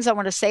two things I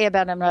want to say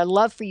about them. And I'd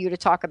love for you to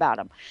talk about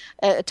them,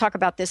 talk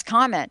about this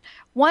comment.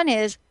 One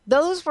is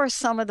those were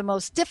some of the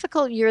most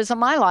difficult years of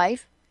my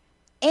life.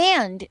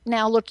 And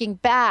now looking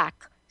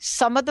back,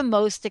 some of the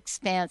most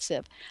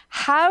expansive.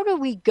 How do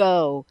we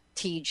go,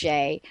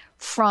 TJ,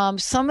 from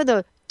some of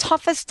the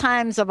toughest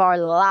times of our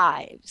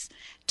lives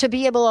to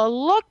be able to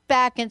look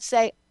back and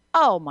say,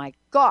 oh my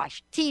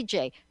gosh,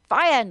 TJ, if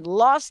I hadn't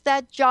lost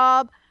that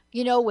job,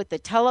 with the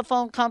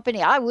telephone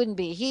company, I wouldn't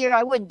be here.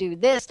 I wouldn't do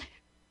this.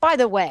 By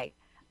the way,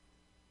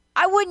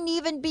 I wouldn't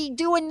even be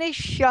doing this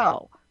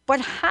show.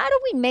 But how do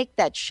we make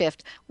that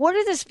shift? What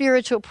are the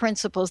spiritual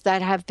principles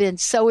that have been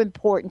so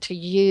important to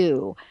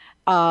you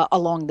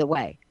along the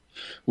way?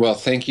 Well,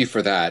 thank you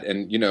for that.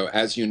 And,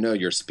 as you know,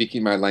 you're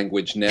speaking my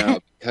language now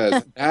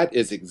because that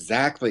is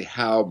exactly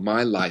how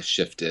my life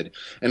shifted.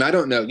 And I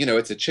don't know,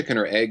 it's a chicken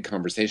or egg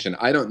conversation.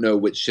 I don't know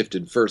which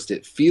shifted first.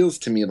 It feels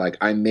to me like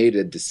I made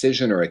a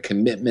decision or a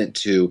commitment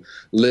to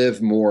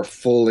live more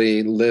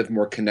fully, live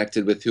more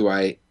connected with who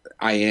I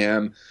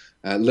am,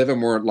 live a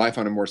more life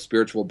on a more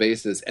spiritual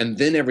basis. And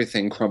then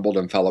everything crumbled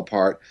and fell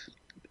apart.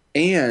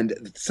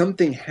 And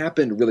something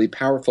happened really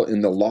powerful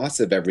in the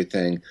loss of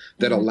everything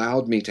that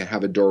allowed me to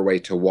have a doorway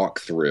to walk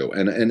through.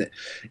 And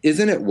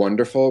isn't it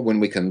wonderful when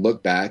we can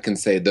look back and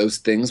say those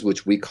things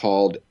which we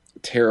called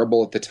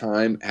terrible at the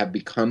time have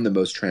become the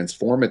most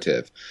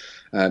transformative?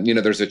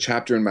 There's a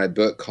chapter in my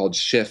book called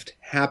Shift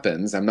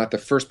Happens. I'm not the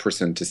first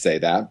person to say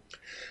that.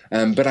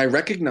 But I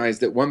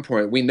recognized at one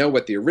point, we know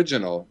what the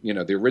original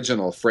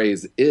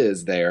phrase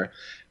is there,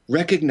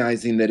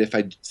 recognizing that if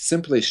I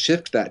simply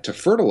shift that to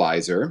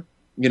fertilizer,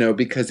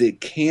 because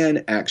it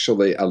can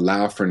actually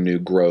allow for new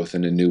growth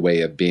and a new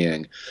way of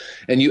being.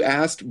 And you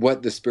asked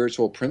what the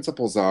spiritual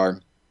principles are.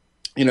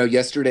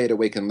 Yesterday at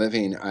Awaken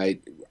Living, the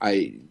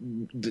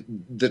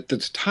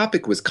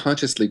topic was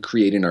consciously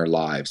creating our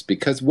lives,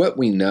 because what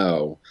we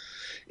know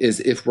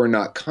is if we're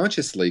not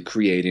consciously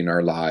creating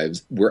our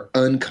lives, we're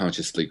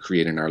unconsciously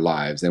creating our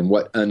lives. And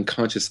what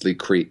unconsciously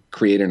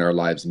creating our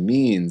lives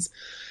means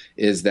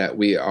is that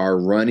we are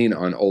running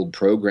on old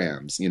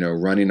programs,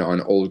 running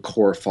on old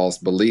core false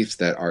beliefs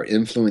that are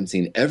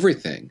influencing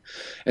everything.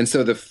 And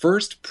so the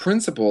first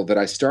principle that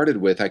I started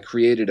with, I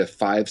created a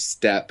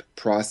 5-step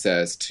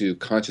process to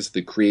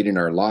consciously creating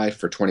our life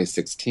for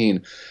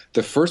 2016.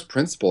 The first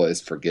principle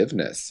is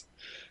forgiveness.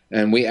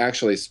 And we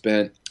actually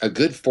spent a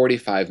good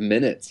 45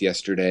 minutes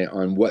yesterday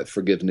on what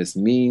forgiveness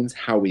means,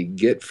 how we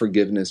get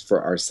forgiveness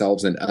for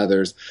ourselves and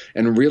others,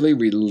 and really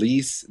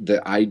release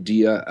the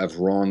idea of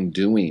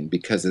wrongdoing.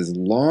 Because as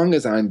long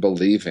as I'm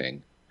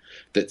believing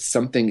that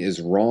something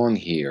is wrong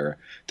here,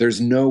 there's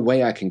no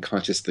way I can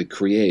consciously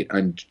create.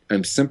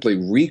 I'm simply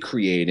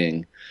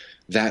recreating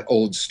that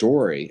old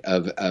story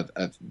of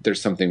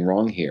there's something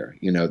wrong here.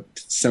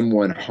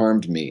 Someone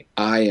harmed me.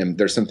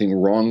 There's something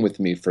wrong with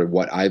me for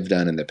what I've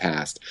done in the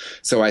past.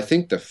 So I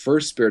think the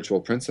first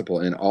spiritual principle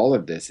in all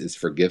of this is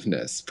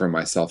forgiveness for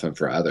myself and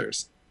for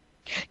others.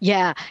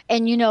 Yeah.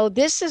 And,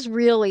 this is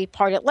really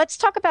part of, let's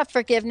talk about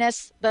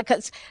forgiveness,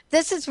 because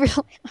this is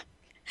really,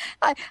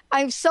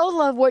 I so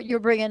love what you're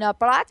bringing up,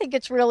 but I think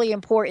it's really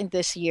important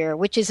this year,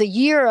 which is a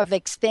year of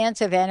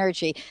expansive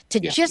energy, to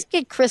just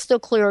get crystal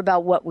clear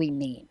about what we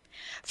mean.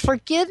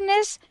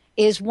 Forgiveness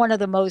is one of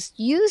the most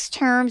used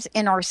terms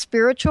in our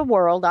spiritual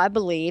world, I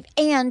believe,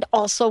 and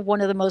also one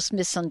of the most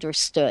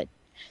misunderstood.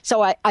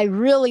 So I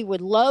really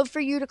would love for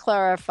you to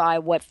clarify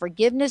what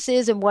forgiveness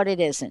is and what it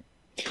isn't.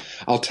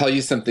 I'll tell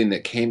you something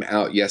that came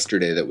out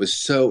yesterday that was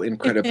so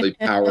incredibly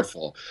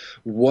powerful.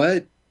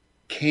 What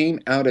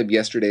came out of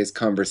yesterday's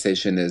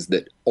conversation is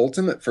that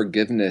ultimate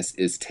forgiveness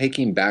is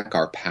taking back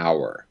our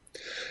power.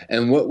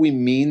 And what we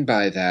mean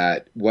by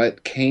that,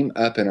 what came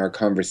up in our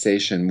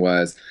conversation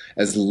was,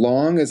 as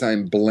long as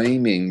I'm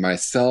blaming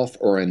myself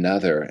or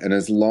another, and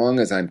as long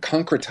as I'm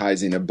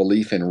concretizing a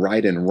belief in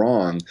right and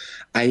wrong,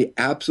 I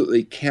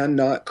absolutely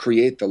cannot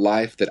create the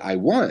life that I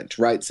want,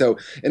 right? So,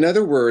 in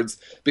other words,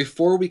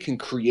 before we can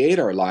create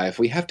our life,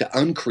 we have to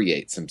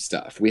uncreate some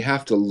stuff. We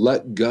have to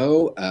let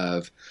go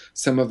of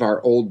some of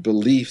our old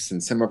beliefs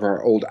and some of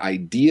our old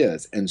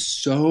ideas. And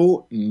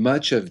so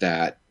much of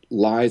that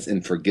lies in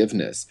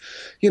forgiveness.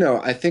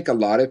 I think a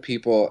lot of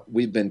people,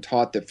 we've been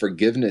taught that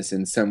forgiveness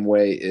in some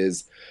way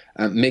is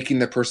making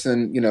the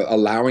person,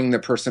 allowing the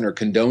person or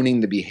condoning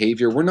the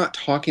behavior. We're not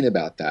talking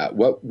about that.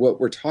 What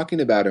we're talking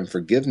about in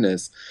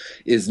forgiveness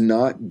is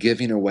not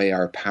giving away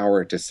our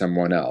power to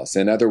someone else.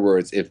 In other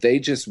words, if they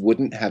just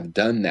wouldn't have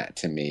done that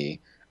to me,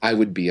 I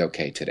would be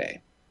okay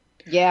today.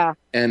 Yeah.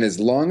 And as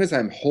long as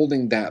I'm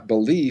holding that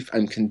belief,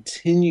 I'm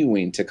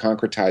continuing to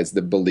concretize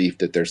the belief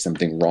that there's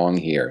something wrong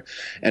here.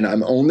 And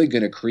I'm only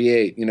going to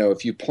create,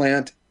 if you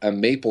plant a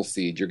maple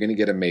seed, you're going to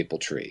get a maple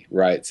tree,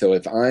 right? So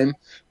if I'm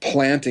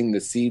planting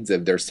the seeds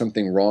of there's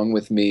something wrong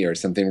with me or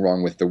something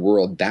wrong with the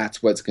world,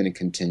 that's what's going to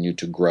continue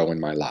to grow in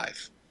my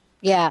life.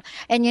 Yeah.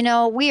 And,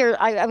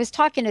 I was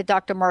talking to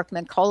Dr. Mark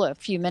Mancola a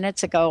few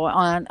minutes ago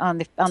on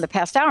the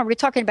past hour, and we're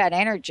talking about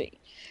energy.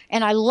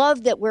 And I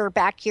love that we're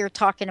back here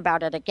talking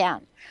about it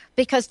again,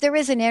 because there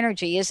is an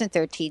energy, isn't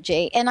there,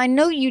 TJ? And I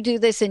know you do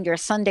this in your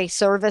Sunday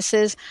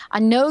services. I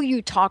know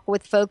you talk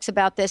with folks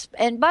about this.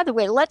 And by the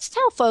way, let's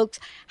tell folks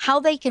how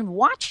they can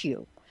watch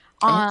you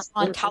on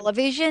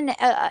television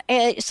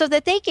so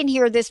that they can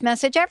hear this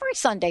message every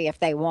Sunday if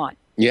they want.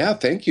 Yeah,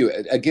 thank you.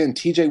 Again,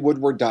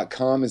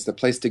 tjwoodward.com is the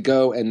place to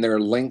go, and there are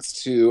links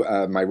to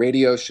my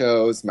radio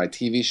shows, my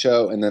TV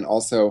show, and then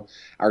also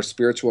our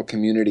spiritual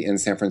community in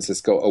San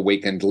Francisco,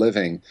 Awakened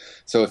Living.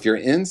 So if you're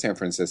in San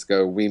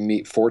Francisco, we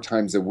meet 4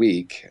 times a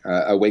week,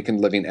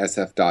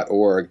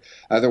 awakenedlivingsf.org.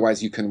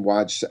 Otherwise, you can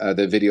watch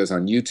the videos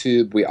on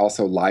YouTube. We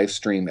also live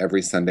stream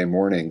every Sunday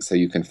morning, so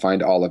you can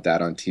find all of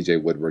that on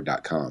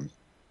tjwoodward.com.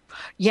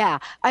 Yeah,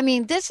 I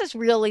mean, this is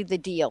really the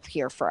deal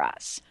here for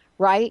us,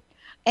 right?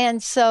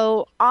 And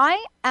so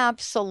I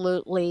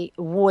absolutely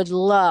would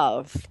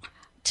love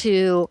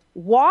to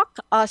walk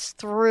us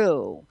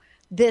through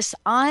this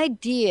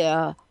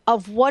idea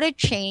of what a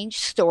change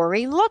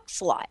story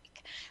looks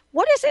like.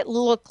 What does it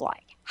look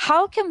like?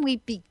 How can we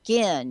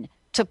begin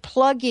to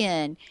plug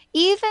in,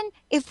 even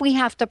if we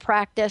have to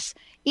practice,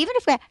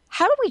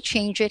 how do we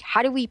change it?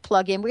 How do we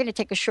plug in? We're going to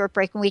take a short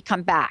break when we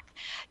come back.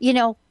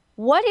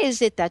 What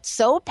is it that's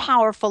so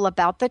powerful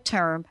about the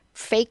term,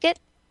 fake it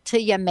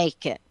till you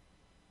make it?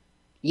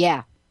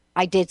 Yeah,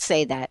 I did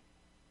say that.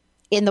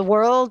 In the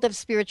world of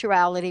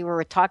spirituality, where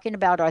we're talking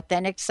about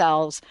authentic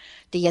selves,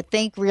 do you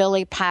think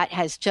really Pat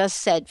has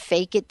just said,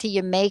 fake it till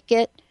you make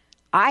it?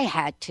 I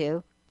had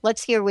to.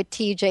 Let's hear what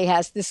TJ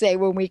has to say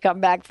when we come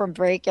back from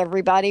break,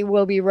 everybody.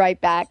 We'll be right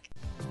back.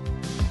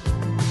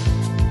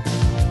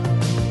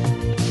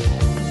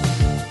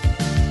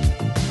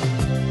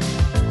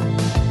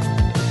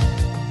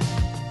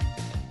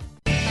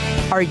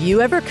 Are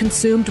you ever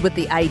consumed with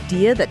the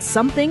idea that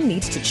something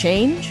needs to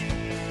change?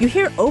 You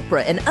hear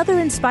Oprah and other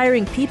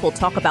inspiring people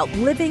talk about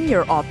living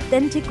your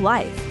authentic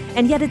life,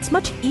 and yet it's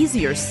much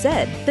easier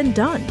said than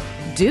done.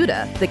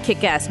 Duda, the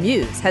kick-ass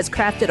muse, has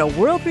crafted a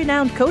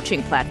world-renowned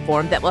coaching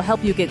platform that will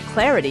help you get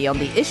clarity on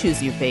the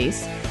issues you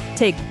face,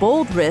 take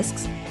bold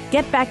risks,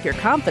 get back your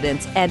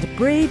confidence, and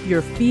brave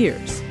your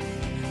fears.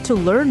 To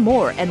learn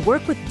more and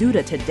work with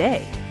Duda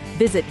today,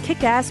 visit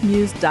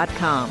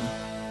kickassmuse.com.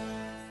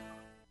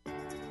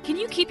 Can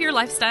you keep your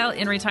lifestyle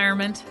in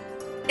retirement?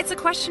 It's a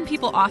question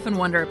people often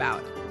wonder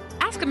about.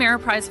 Ask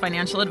Ameriprise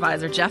financial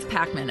advisor Jeff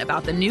Packman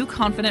about the new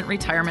Confident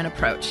Retirement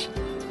Approach.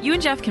 You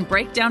and Jeff can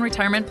break down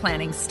retirement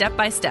planning step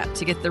by step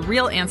to get the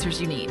real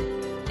answers you need.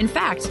 In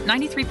fact,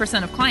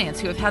 93% of clients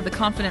who have had the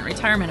Confident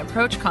Retirement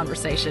Approach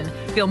conversation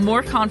feel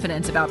more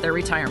confident about their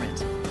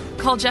retirement.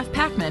 Call Jeff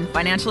Packman,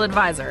 financial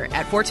advisor,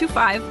 at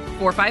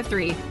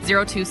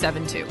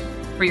 425-453-0272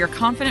 for your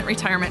Confident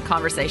Retirement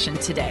conversation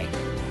today.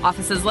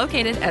 Office is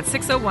located at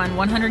 601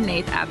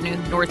 108th Avenue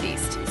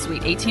Northeast,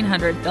 Suite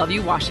 1800,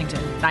 Bellevue,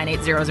 Washington,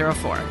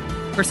 98004.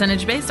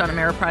 Percentage based on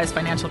Ameriprise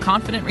Financial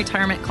Confident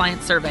Retirement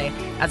Client Survey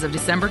as of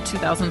December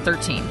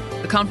 2013.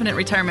 The Confident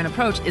Retirement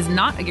Approach is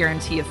not a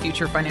guarantee of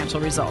future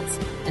financial results.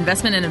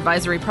 Investment and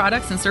advisory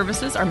products and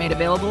services are made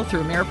available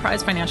through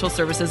Ameriprise Financial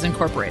Services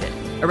Incorporated,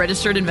 a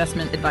registered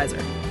investment advisor.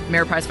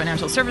 Ameriprise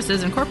Financial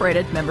Services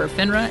Incorporated, member of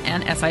FINRA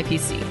and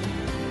SIPC.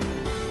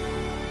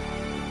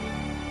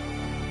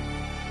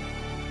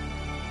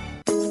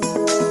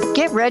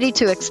 Get ready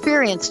to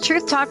experience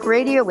Truth Talk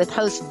Radio with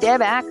host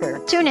Deb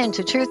Acker. Tune in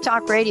to Truth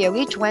Talk Radio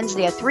each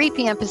Wednesday at 3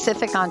 p.m.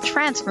 Pacific on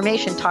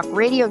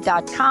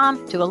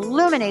TransformationTalkRadio.com to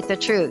illuminate the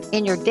truth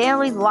in your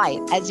daily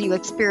life as you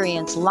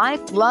experience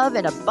life, love,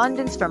 and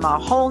abundance from a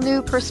whole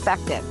new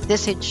perspective.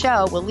 This hit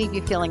show will leave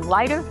you feeling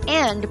lighter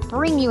and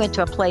bring you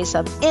into a place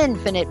of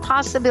infinite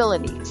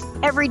possibilities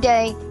every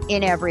day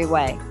in every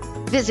way.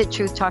 Visit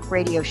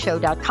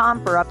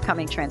TruthTalkRadioshow.com for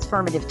upcoming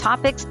transformative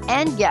topics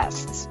and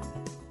guests.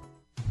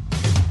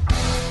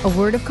 A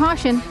word of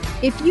caution,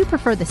 if you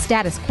prefer the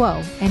status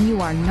quo and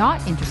you are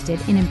not interested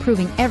in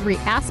improving every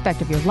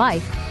aspect of your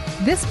life,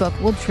 this book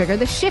will trigger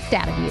the shift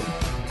out of you.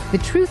 The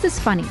Truth is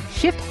Funny,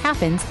 Shift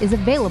Happens is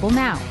available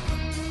now.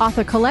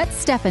 Author Colette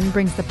Steffen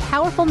brings the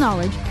powerful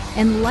knowledge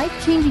and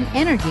life-changing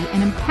energy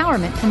and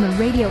empowerment from the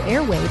radio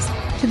airwaves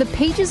to the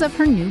pages of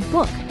her new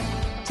book.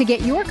 To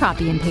get your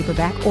copy in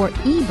paperback or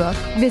ebook,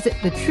 visit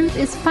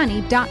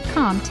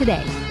thetruthisfunny.com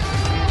today.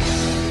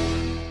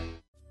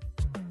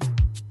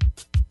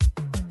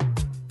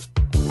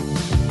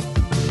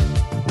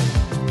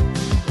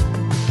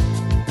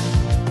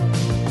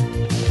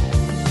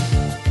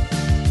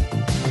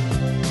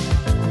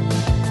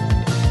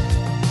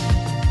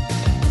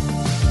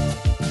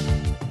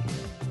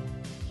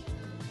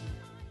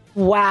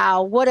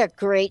 Wow, what a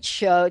great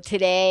show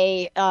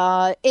today.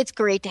 It's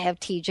great to have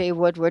TJ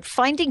Woodward.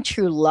 Finding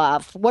true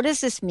love. What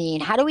does this mean?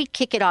 How do we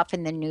kick it off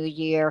in the new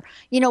year?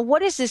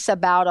 What is this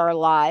about our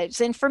lives?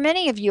 And for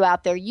many of you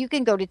out there, you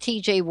can go to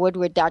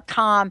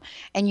tjwoodward.com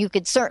and you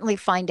can certainly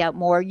find out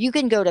more. You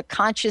can go to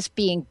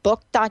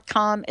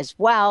consciousbeingbook.com as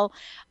well.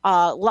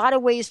 A lot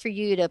of ways for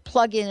you to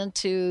plug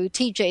into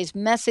TJ's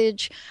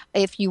message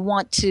if you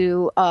want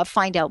to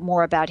find out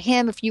more about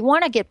him, if you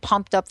want to get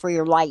pumped up for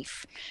your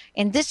life.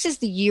 And this is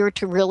the year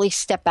to really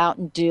step out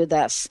and do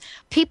this.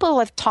 People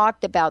have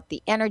talked about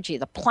the energy,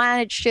 the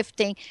planet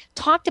shifting,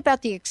 talked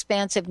about the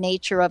expansive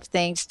nature of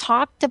things,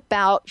 talked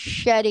about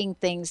shedding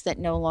things that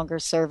no longer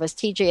serve us.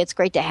 TJ, it's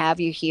great to have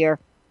you here.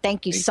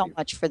 Thank you so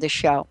much for the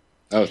show.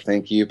 Oh,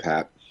 thank you,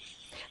 Pat.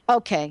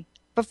 Okay.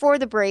 Before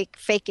the break,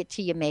 fake it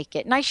till you make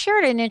it. And I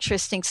shared an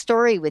interesting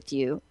story with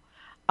you.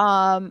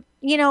 For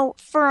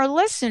our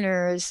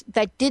listeners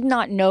that did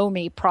not know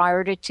me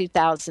prior to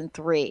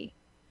 2003,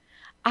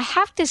 I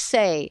have to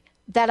say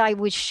that I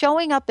was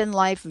showing up in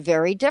life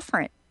very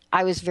different.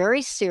 I was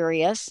very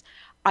serious.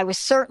 I was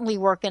certainly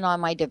working on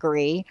my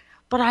degree,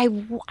 but I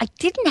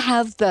didn't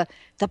have the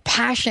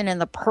passion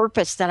and the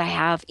purpose that I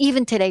have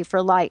even today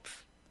for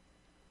life.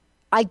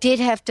 I did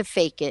have to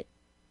fake it.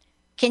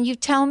 Can you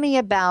tell me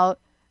about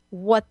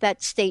what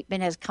that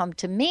statement has come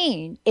to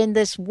mean in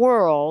this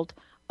world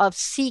of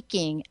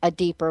seeking a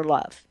deeper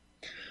love?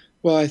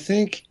 Well, I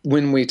think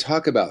when we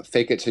talk about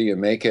fake it till you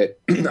make it,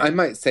 I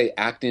might say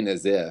acting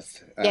as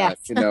if, yes.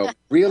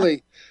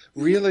 Really,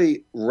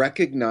 really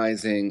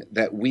recognizing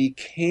that we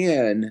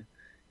can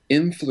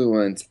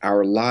influence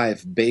our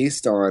life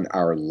based on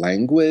our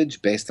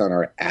language, based on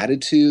our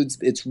attitudes.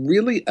 It's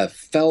really a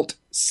felt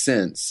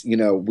sense.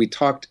 We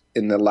talked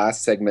in the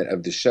last segment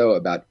of the show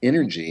about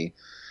energy.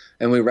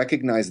 And we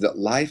recognize that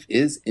life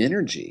is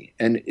energy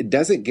and it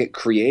doesn't get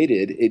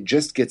created. It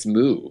just gets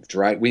moved,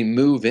 right? We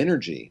move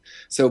energy.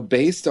 So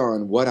based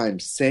on what I'm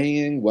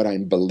saying, what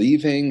I'm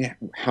believing,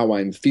 how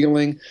I'm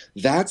feeling,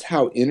 that's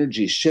how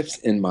energy shifts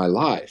in my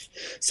life.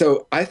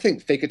 So I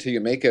think fake it till you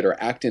make it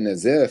or acting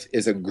as if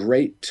is a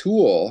great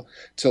tool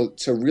to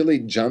really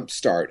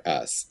jumpstart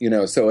us.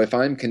 So if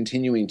I'm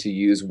continuing to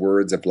use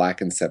words of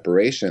lack and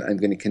separation, I'm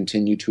going to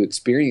continue to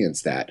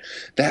experience that.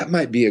 That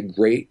might be a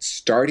great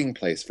starting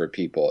place for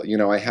people.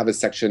 I have a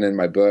section in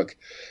my book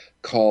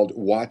called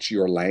Watch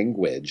Your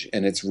Language,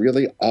 and it's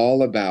really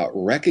all about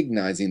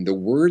recognizing the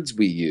words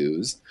we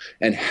use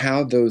and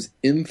how those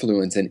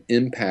influence and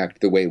impact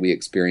the way we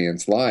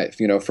experience life.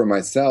 For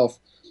myself,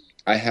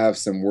 I have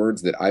some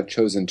words that I've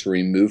chosen to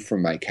remove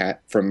from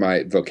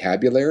my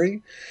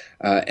vocabulary,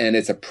 and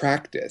it's a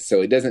practice. So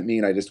it doesn't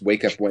mean I just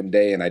wake up one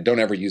day and I don't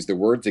ever use the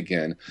words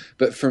again.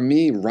 But for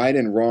me, right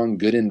and wrong,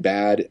 good and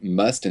bad,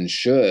 must and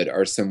should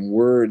are some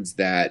words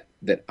that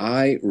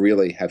I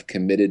really have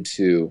committed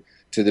to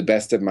the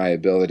best of my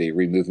ability,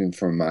 removing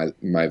from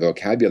my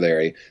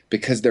vocabulary,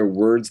 because they're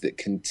words that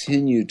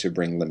continue to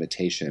bring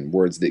limitation,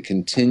 words that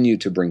continue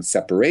to bring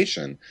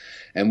separation.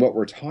 And what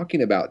we're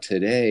talking about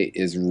today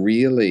is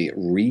really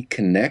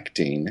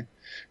reconnecting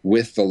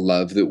with the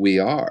love that we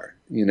are.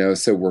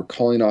 So we're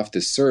calling off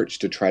the search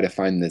to try to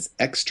find this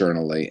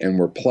externally, and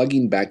we're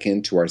plugging back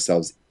into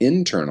ourselves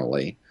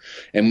internally.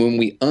 And when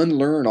we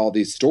unlearn all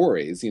these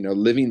stories,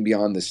 living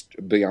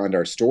beyond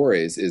our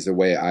stories is a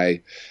way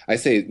I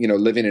say,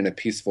 living in a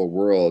peaceful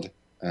world,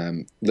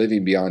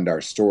 living beyond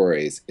our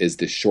stories is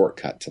the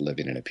shortcut to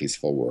living in a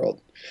peaceful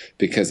world.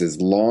 Because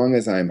as long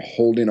as I'm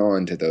holding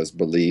on to those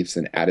beliefs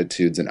and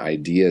attitudes and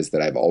ideas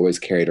that I've always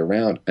carried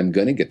around, I'm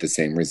going to get the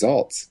same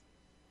results.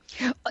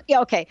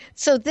 Okay,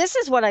 so this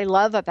is what I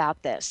love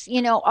about this.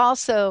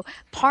 Also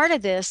part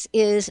of this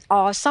is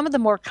some of the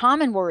more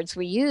common words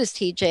we use,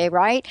 TJ,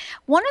 right?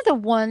 One of the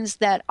ones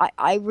that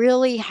I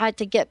really had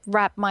to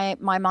wrap my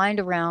mind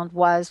around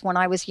was when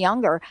I was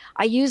younger,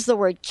 I used the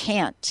word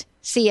can't,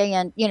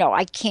 C-A-N,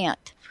 I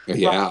can't.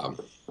 Yeah.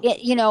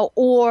 Right?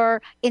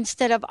 Or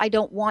instead of I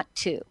don't want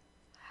to.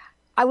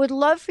 I would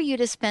love for you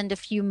to spend a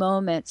few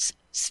moments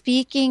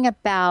speaking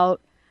about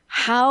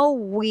how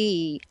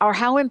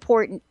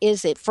important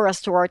is it for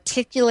us to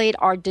articulate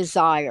our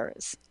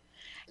desires?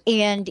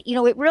 And,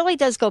 it really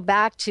does go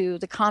back to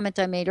the comment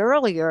I made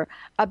earlier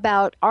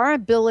about our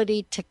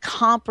ability to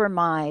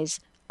compromise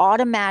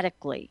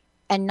automatically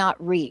and not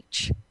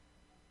reach.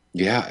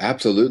 Yeah,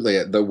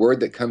 absolutely. The word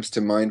that comes to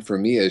mind for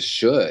me is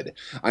should.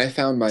 I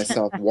found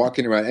myself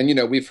walking around,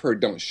 and we've heard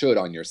don't should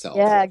on yourself.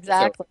 Yeah,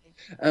 exactly.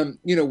 So,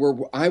 where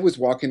I was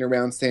walking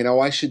around saying, oh,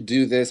 I should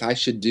do this, I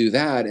should do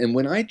that. And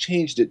when I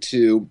changed it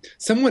to,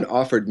 someone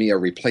offered me a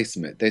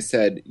replacement. They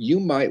said, you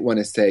might want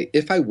to say,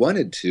 if I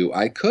wanted to,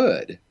 I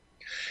could.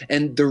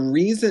 And the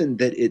reason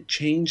that it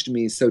changed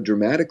me so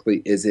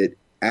dramatically is it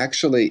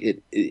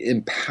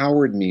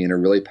empowered me in a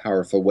really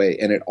powerful way.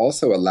 And it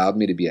also allowed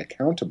me to be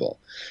accountable.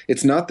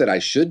 It's not that I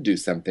should do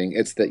something.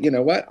 It's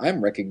that,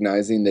 I'm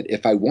recognizing that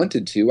if I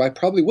wanted to, I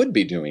probably would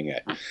be doing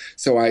it.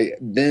 So I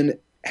then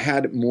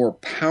had more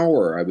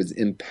power. I was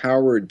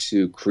empowered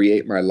to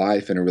create my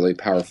life in a really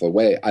powerful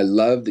way. I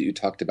love that you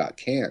talked about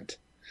can't.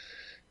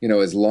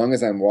 as long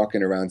as I'm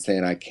walking around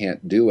saying I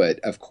can't do it,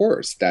 of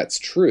course that's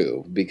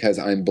true because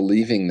I'm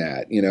believing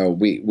that.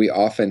 We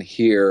often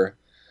hear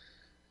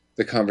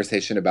the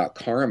conversation about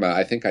karma.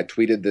 I think I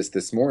tweeted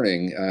this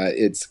morning.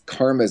 It's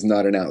karma is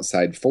not an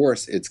outside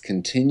force. It's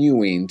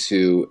continuing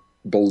to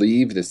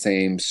believe the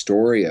same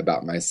story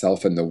about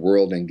myself and the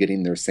world and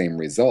getting their same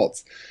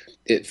results.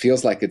 It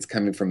feels like it's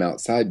coming from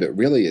outside, but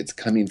really it's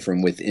coming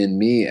from within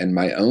me and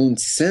my own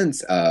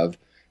sense of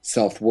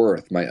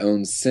self-worth, my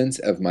own sense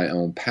of my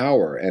own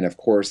power. And of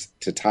course,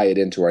 to tie it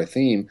into our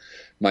theme,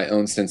 my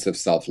own sense of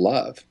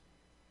self-love.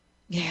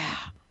 Yeah.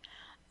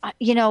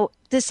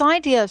 This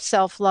idea of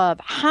self-love,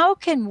 how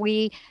can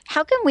we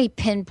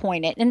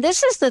pinpoint it? And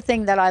this is the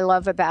thing that I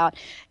love about,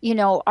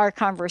 our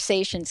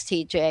conversations,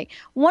 TJ.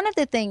 One of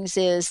the things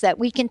is that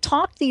we can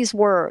talk these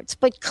words,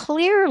 but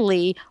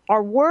clearly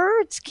our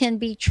words can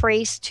be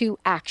traced to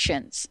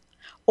actions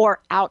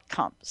or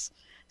outcomes.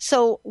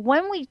 So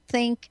when we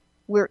think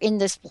we're in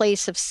this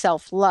place of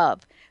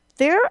self-love,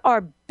 there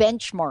are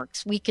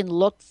benchmarks we can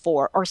look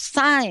for or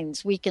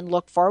signs we can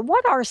look for.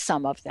 What are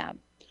some of them?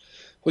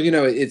 Well,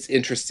 it's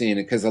interesting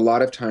because a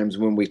lot of times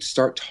when we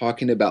start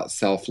talking about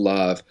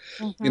self-love,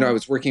 I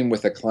was working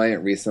with a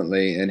client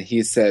recently and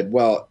he said,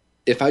 well,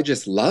 if I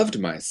just loved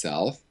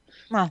myself,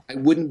 I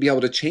wouldn't be able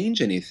to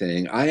change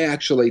anything. I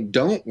actually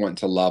don't want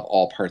to love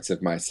all parts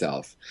of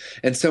myself.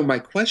 And so my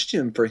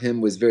question for him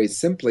was very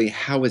simply,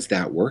 how is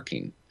that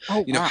working?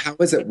 Oh, wow. How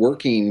is it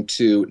working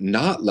to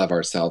not love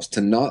ourselves,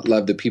 to not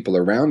love the people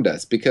around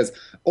us? Because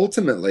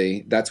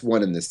ultimately, that's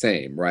one and the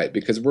same, right?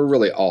 Because we're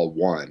really all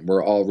one.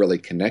 We're all really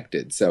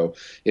connected. So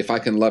if I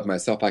can love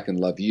myself, I can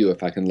love you.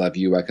 If I can love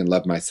you, I can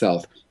love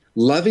myself.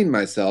 Loving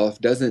myself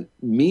doesn't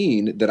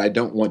mean that I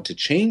don't want to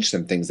change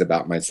some things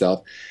about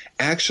myself.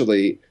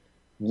 Actually,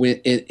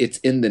 it's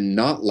in the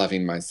not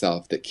loving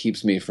myself that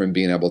keeps me from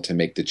being able to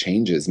make the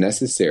changes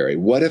necessary.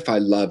 What if I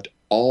loved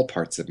all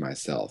parts of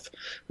myself?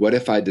 What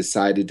if I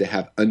decided to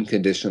have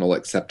unconditional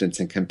acceptance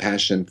and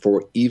compassion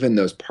for even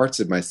those parts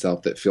of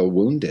myself that feel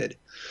wounded?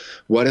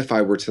 What if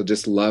I were to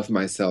just love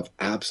myself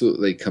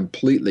absolutely,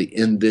 completely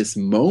in this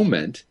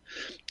moment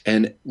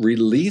and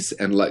release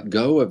and let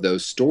go of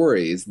those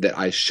stories that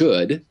I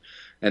should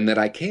and that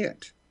I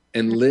can't,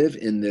 and live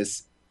in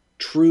this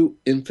true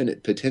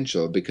infinite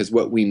potential? Because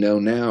what we know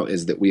now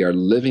is that we are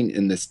living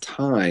in this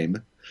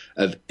time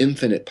of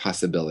infinite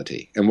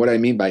possibility. And what I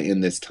mean by in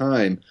this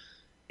time,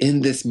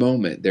 in this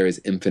moment, there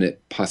is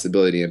infinite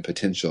possibility and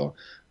potential.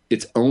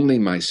 It's only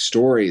my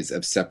stories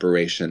of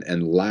separation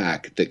and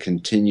lack that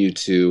continue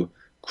to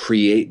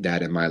create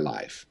that in my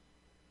life.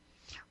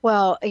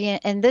 Well,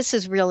 and this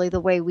is really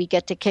the way we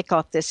get to kick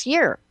off this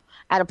year,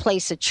 at a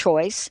place of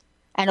choice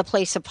and a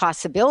place of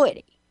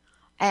possibility.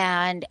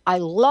 And I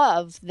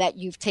love that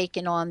you've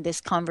taken on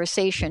this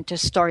conversation to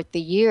start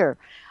the year.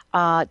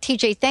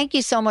 TJ, thank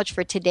you so much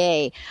for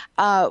today.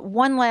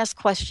 One last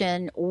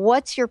question.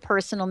 What's your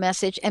personal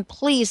message? And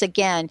please,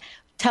 again,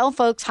 tell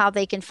folks how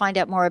they can find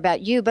out more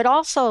about you, but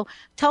also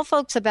tell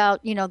folks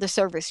about, the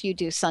service you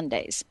do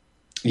Sundays.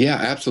 Yeah,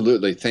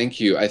 absolutely. Thank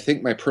you. I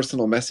think my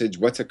personal message,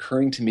 what's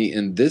occurring to me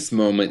in this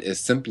moment is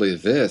simply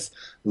this.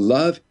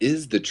 Love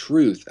is the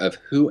truth of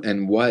who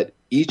and what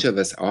each of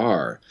us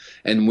are.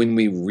 And when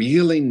we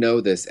really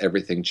know this,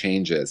 everything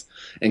changes.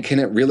 And can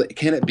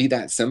it be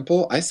that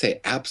simple? I say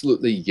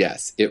absolutely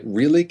yes. It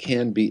really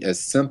can be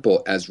as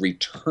simple as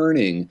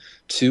returning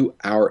to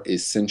our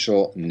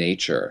essential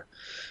nature.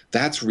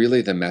 That's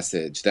really the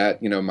message.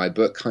 That, my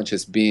book,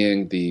 Conscious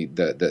Being,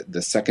 the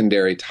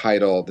secondary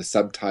title, the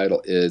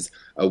subtitle is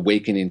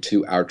Awakening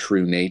to Our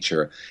True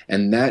Nature.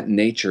 And that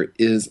nature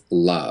is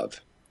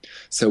love.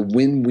 So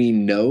when we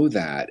know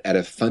that at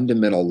a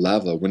fundamental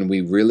level, when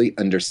we really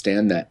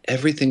understand that,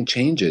 everything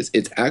changes.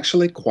 It's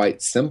actually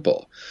quite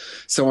simple.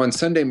 So on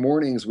Sunday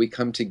mornings, we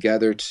come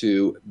together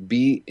to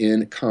be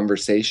in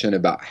conversation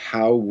about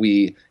how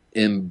we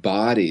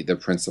embody the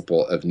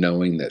principle of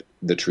knowing that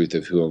the truth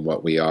of who and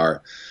what we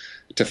are.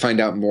 To find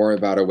out more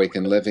about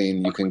Awakened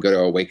Living, you can go to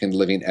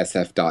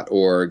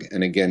awakenedsf.org.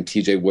 And again,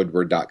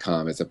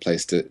 tjwoodward.com is a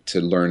place to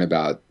learn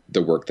about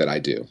the work that I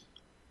do.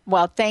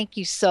 Well, thank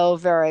you so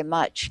very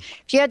much.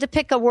 If you had to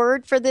pick a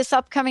word for this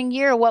upcoming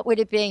year, what would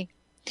it be?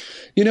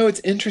 It's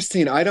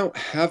interesting. I don't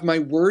have my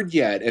word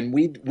yet. And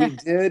we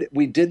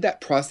did that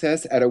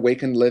process at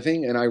Awakened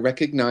Living. And I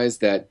recognize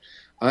that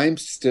I'm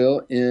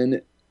still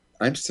in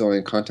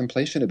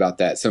contemplation about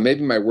that. So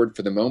maybe my word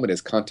for the moment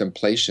is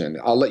contemplation.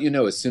 I'll let you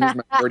know as soon as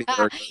my word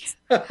emerges.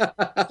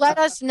 Let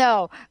us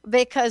know,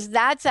 because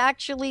that's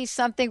actually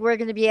something we're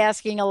going to be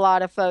asking a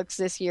lot of folks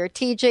this year.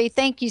 TJ,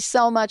 thank you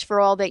so much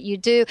for all that you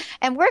do.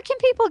 And where can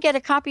people get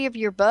a copy of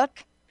your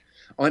book?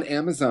 On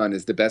Amazon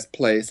is the best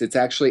place. It's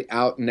actually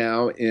out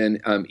now in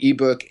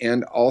ebook,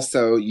 and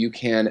also you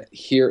can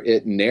hear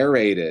it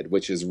narrated,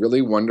 which is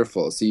really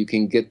wonderful. So you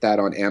can get that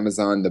on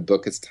Amazon. The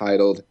book is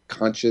titled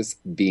Conscious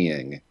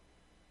Being.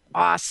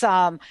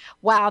 Awesome.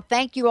 Wow.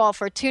 Thank you all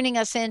for tuning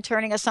us in,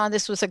 turning us on.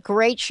 This was a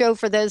great show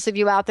for those of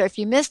you out there. If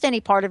you missed any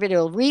part of it,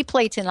 it'll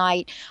replay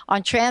tonight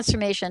on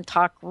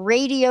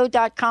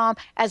transformationtalkradio.com,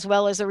 as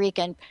well as a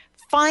weekend.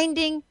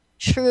 Finding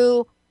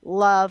True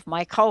Love.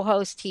 My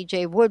co-host,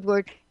 TJ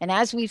Woodward. And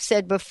as we've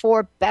said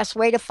before, best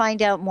way to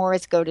find out more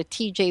is go to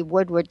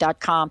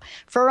tjwoodward.com.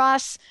 For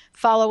us,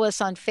 follow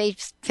us on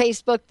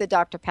Facebook, The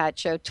Dr. Pat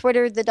Show,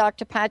 Twitter, The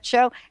Dr. Pat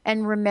Show.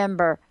 And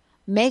remember,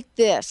 make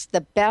this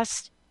the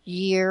best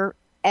year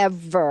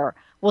ever.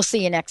 We'll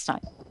see you next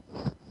time.